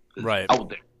 Right. Out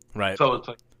there. Right. So it's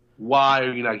like, why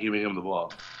are you not giving him the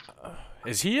ball?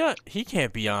 Is he he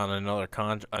can't be on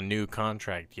a new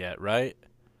contract yet, right?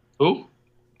 Who?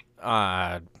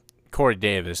 Corey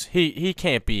Davis. He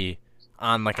can't be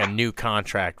on like a new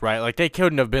contract, right? Like they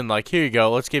couldn't have been like, here you go,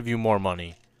 let's give you more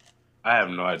money. I have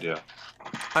no idea.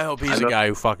 I hope he's a guy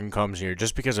who fucking comes here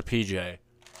just because of PJ.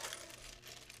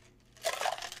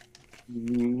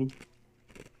 Mm-hmm.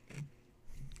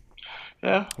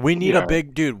 Yeah. We need a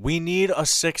big dude. We need a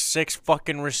 6'6"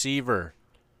 fucking receiver.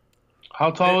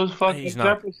 How tall is fucking He's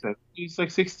not. Jefferson? He's like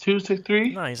 6'2",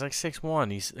 6'3"? No, he's like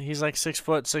 6'1". He's like 6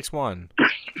 foot 6'1".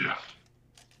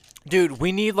 Dude,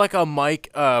 we need like a Mike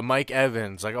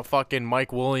Evans, like a fucking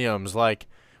Mike Williams. Like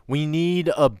we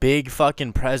need a big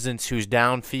fucking presence who's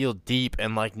downfield deep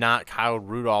and like not Kyle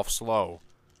Rudolph slow.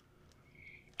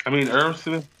 I mean, Irv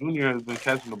Smith Jr. has been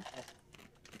catching the ball.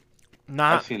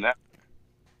 I've seen that.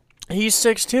 He's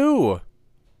 6'2".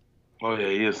 Oh yeah,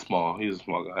 he is small. He's a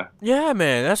small guy. Yeah,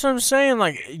 man, that's what I'm saying.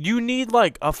 Like, you need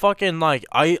like a fucking like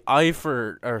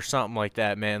Eifert or something like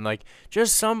that, man. Like,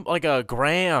 just some like a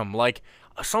Graham, like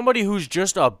somebody who's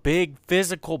just a big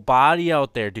physical body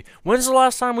out there, dude. When's the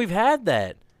last time we've had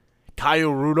that?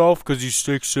 Kyle Rudolph, because he's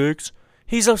 6'6".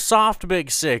 He's a soft big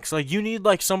 6. Like, you need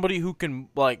like somebody who can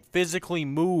like physically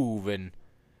move and,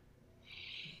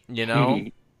 you know.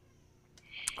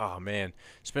 Oh man,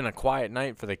 it's been a quiet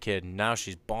night for the kid, and now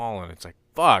she's balling. It's like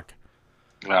fuck.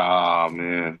 Oh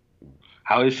man,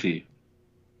 how is she?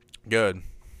 Good.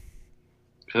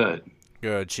 Good.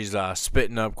 She's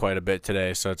spitting up quite a bit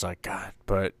today, so it's like God.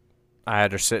 But I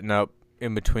had her sitting up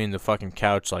in between the fucking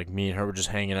couch, like me and her were just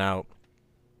hanging out.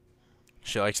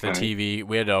 She likes the TV.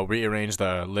 We had to rearrange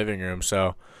the living room,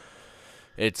 so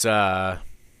it's I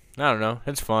don't know.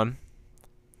 It's fun.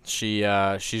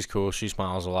 She's cool. She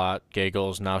smiles a lot,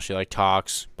 giggles. Now she like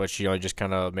talks, but she only just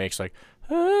kind of makes like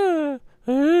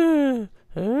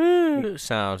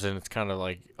sounds, and it's kind of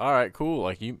like, all right, cool.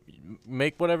 Like you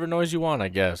make whatever noise you want, I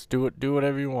guess. Do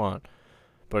whatever you want.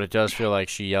 But it does feel like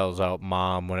she yells out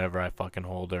 "mom" whenever I fucking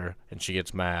hold her, and she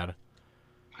gets mad.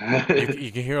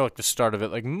 You can hear like the start of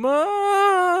it, like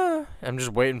 "ma." I'm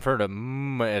just waiting for her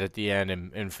to at the end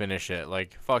and finish it.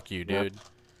 Like fuck you, dude.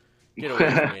 Get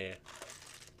away from me.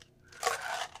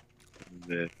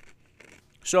 Yeah.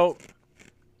 So,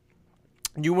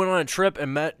 you went on a trip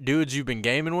and met dudes you've been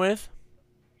gaming with?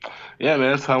 Yeah,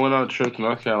 man. So I went on a trip to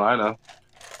North Carolina.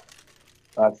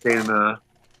 I stayed in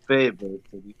Fayetteville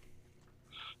City.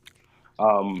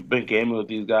 Been gaming with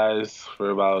these guys for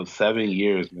about 7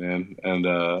 years, man.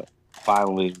 And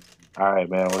finally, all right,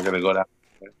 man, we're gonna go down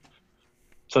there.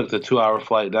 Took the 2 hour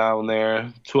flight down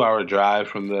there, 2 hour drive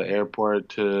from the airport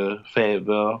to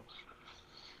Fayetteville.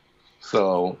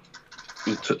 So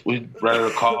we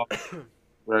rented a car,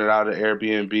 rented out an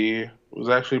Airbnb. It was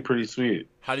actually pretty sweet.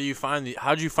 How'd you find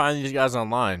these guys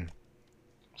online?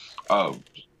 Uh,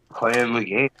 Playing the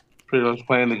game, pretty much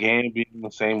playing the game, being in the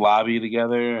same lobby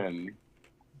together, and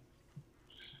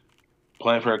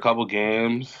playing for a couple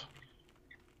games.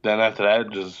 Then after that,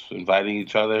 just inviting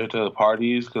each other to the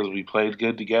parties because we played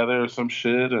good together or some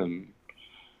shit, and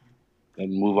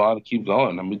move on and keep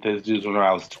going. I mean, these dudes when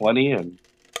I was 20 and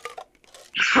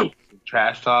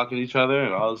trash talking each other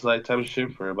and all this like type of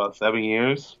shit for about 7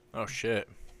 years. Oh shit.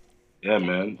 Yeah,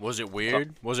 man. Was it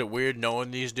weird? Was it weird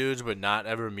knowing these dudes but not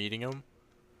ever meeting them?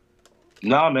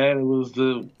 Nah, man,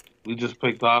 we just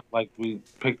picked off where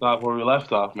we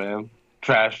left off, man.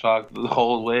 Trash talk the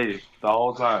whole way, the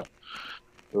whole time.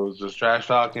 It was just trash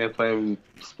talking, playing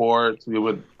sports. We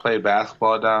would play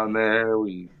basketball down there.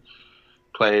 We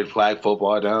played flag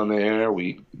football down there.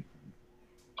 We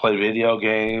played video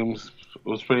games. It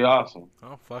was pretty awesome.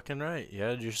 Oh, fucking right. You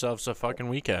had yourselves a fucking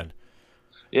weekend.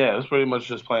 Yeah, it was pretty much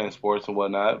just playing sports and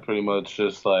whatnot. Pretty much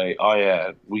just like, oh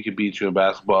yeah, we could beat you in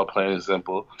basketball, plain and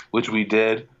simple, which we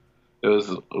did. It was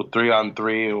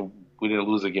 3-on-3, and we didn't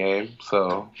lose a game.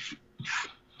 So,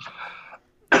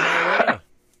 Yeah.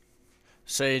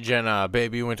 Sage and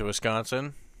Baby went to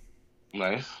Wisconsin.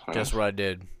 nice. Guess what I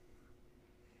did?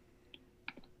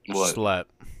 What?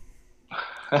 Slept.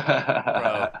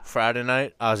 Bro, Friday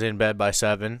night, I was in bed by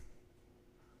 7.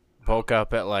 Woke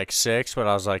up at like 6, but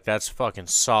I was like, that's fucking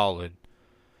solid.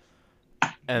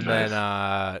 And Nice.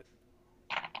 then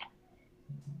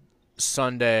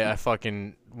Sunday, I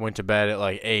fucking went to bed at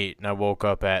like 8, and I woke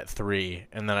up at 3.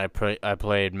 And then I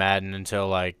played Madden until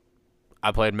like,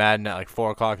 I played Madden at like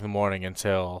 4 o'clock in the morning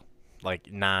until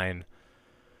like 9.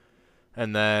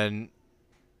 And then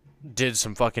did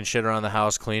some fucking shit around the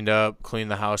house, cleaned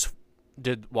the house,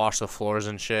 did wash the floors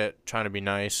and shit, trying to be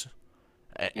nice.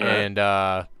 And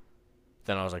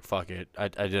then I was like, fuck it. I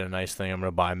did a nice thing. I'm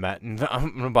gonna buy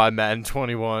Madden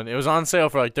 21. It was on sale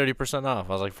for like 30% off.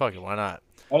 I was like, fuck it, why not?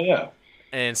 Oh yeah.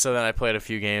 And so then I played a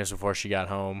few games before she got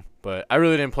home. But I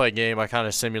really didn't play a game. I kind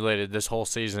of simulated this whole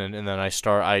season, and then I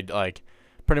like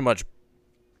pretty much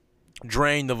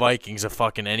drained the Vikings of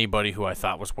fucking anybody who I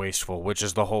thought was wasteful, which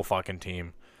is the whole fucking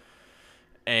team.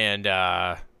 And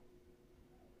then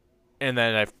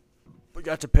I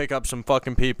got to pick up some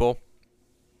fucking people.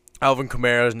 Alvin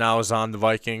Kamara now is on the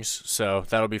Vikings, so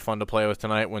that'll be fun to play with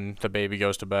tonight when the baby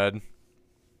goes to bed.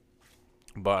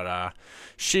 But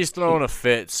she's throwing a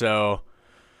fit, so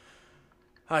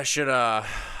I should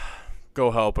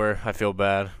go help her. I feel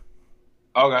bad.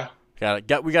 Okay.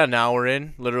 We got an hour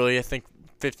in, literally. I think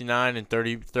 59 and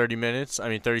 30 minutes. I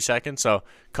mean 30 seconds. So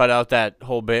cut out that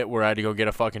whole bit where I had to go get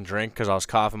a fucking drink because I was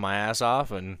coughing my ass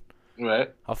off, and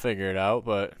Right. I'll figure it out.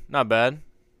 But not bad.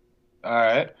 All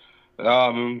right.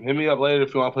 Hit me up later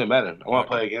if you want to play Madden. I want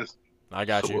to play against. I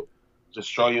got you. Just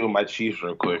show you my Chiefs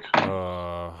real quick.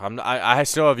 I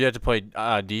still have yet to play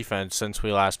defense since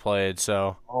we last played,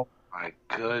 so Oh my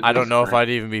goodness. I don't know if I'd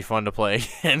even be fun to play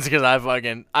against because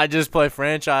I just play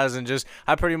franchise and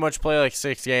I pretty much play like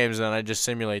 6 games and I just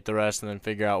simulate the rest and then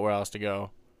figure out where else to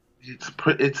go.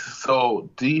 It's so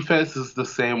defense is the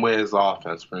same way as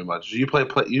offense, pretty much. You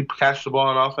you catch the ball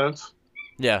on offense.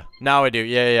 Yeah, now I do.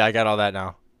 Yeah, I got all that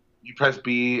now. You press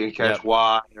B and catch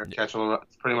Y or catch them.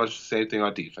 It's pretty much the same thing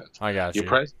on defense. I got you. You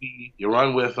press B, you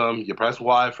run with them. You press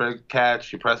Y for a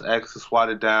catch. You press X to swat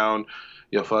it down.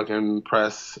 You fucking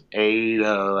press A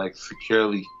to like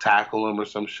securely tackle them or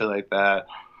some shit like that.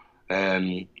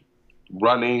 And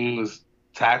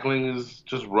tackling is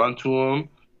just run to them,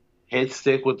 hit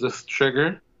stick with this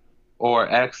trigger,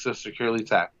 or X to securely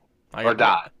tackle or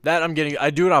die. That I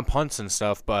do it on punts and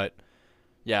stuff, but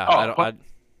yeah,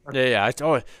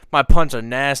 my punts are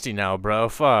nasty now, bro.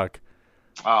 Fuck.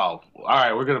 Oh, all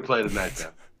right. We're gonna play tonight then.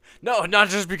 No, not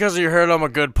just because you heard I'm a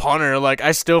good punter. Like,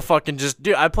 I still fucking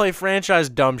dude, I play franchise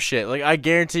dumb shit. Like, I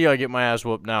guarantee you I get my ass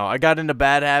whooped now. I got into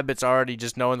bad habits already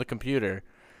just knowing the computer.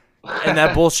 And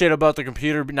that bullshit about the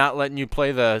computer not letting you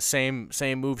play the same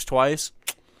moves twice,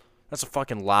 that's a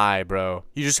fucking lie, bro.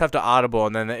 You just have to audible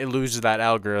and then it loses that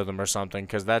algorithm or something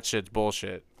because that shit's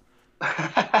bullshit.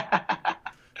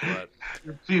 But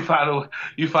You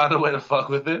found a way to fuck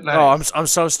with it. oh, Nice. I'm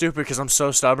so stupid because I'm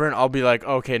so stubborn. I'll be like,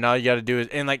 okay, now you got to do it,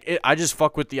 and like I just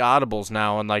fuck with the audibles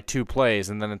now in like 2 plays,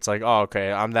 and then it's like, oh,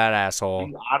 okay, I'm that asshole.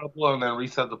 You audible and then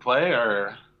reset the play,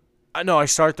 or I know I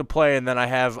start the play, and then I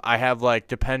have like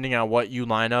depending on what you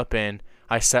line up in,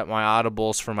 I set my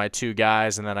audibles for my two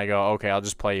guys, and then I go, okay, I'll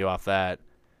just play you off that.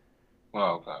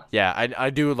 well, okay. Yeah, I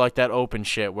do like that open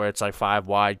shit where it's like five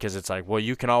wide because it's like, well,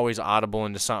 you can always audible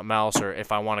into something else, or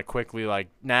if I want to quickly like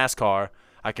NASCAR,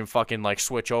 I can fucking like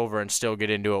switch over and still get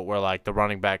into it where like the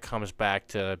running back comes back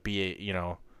to be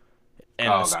Oh, in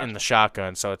gotcha. the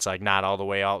shotgun, so it's like not all the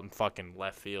way out in fucking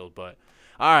left field. But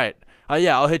all right,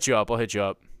 yeah, I'll hit you up. I'll hit you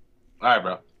up. All right,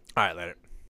 bro. All right, later.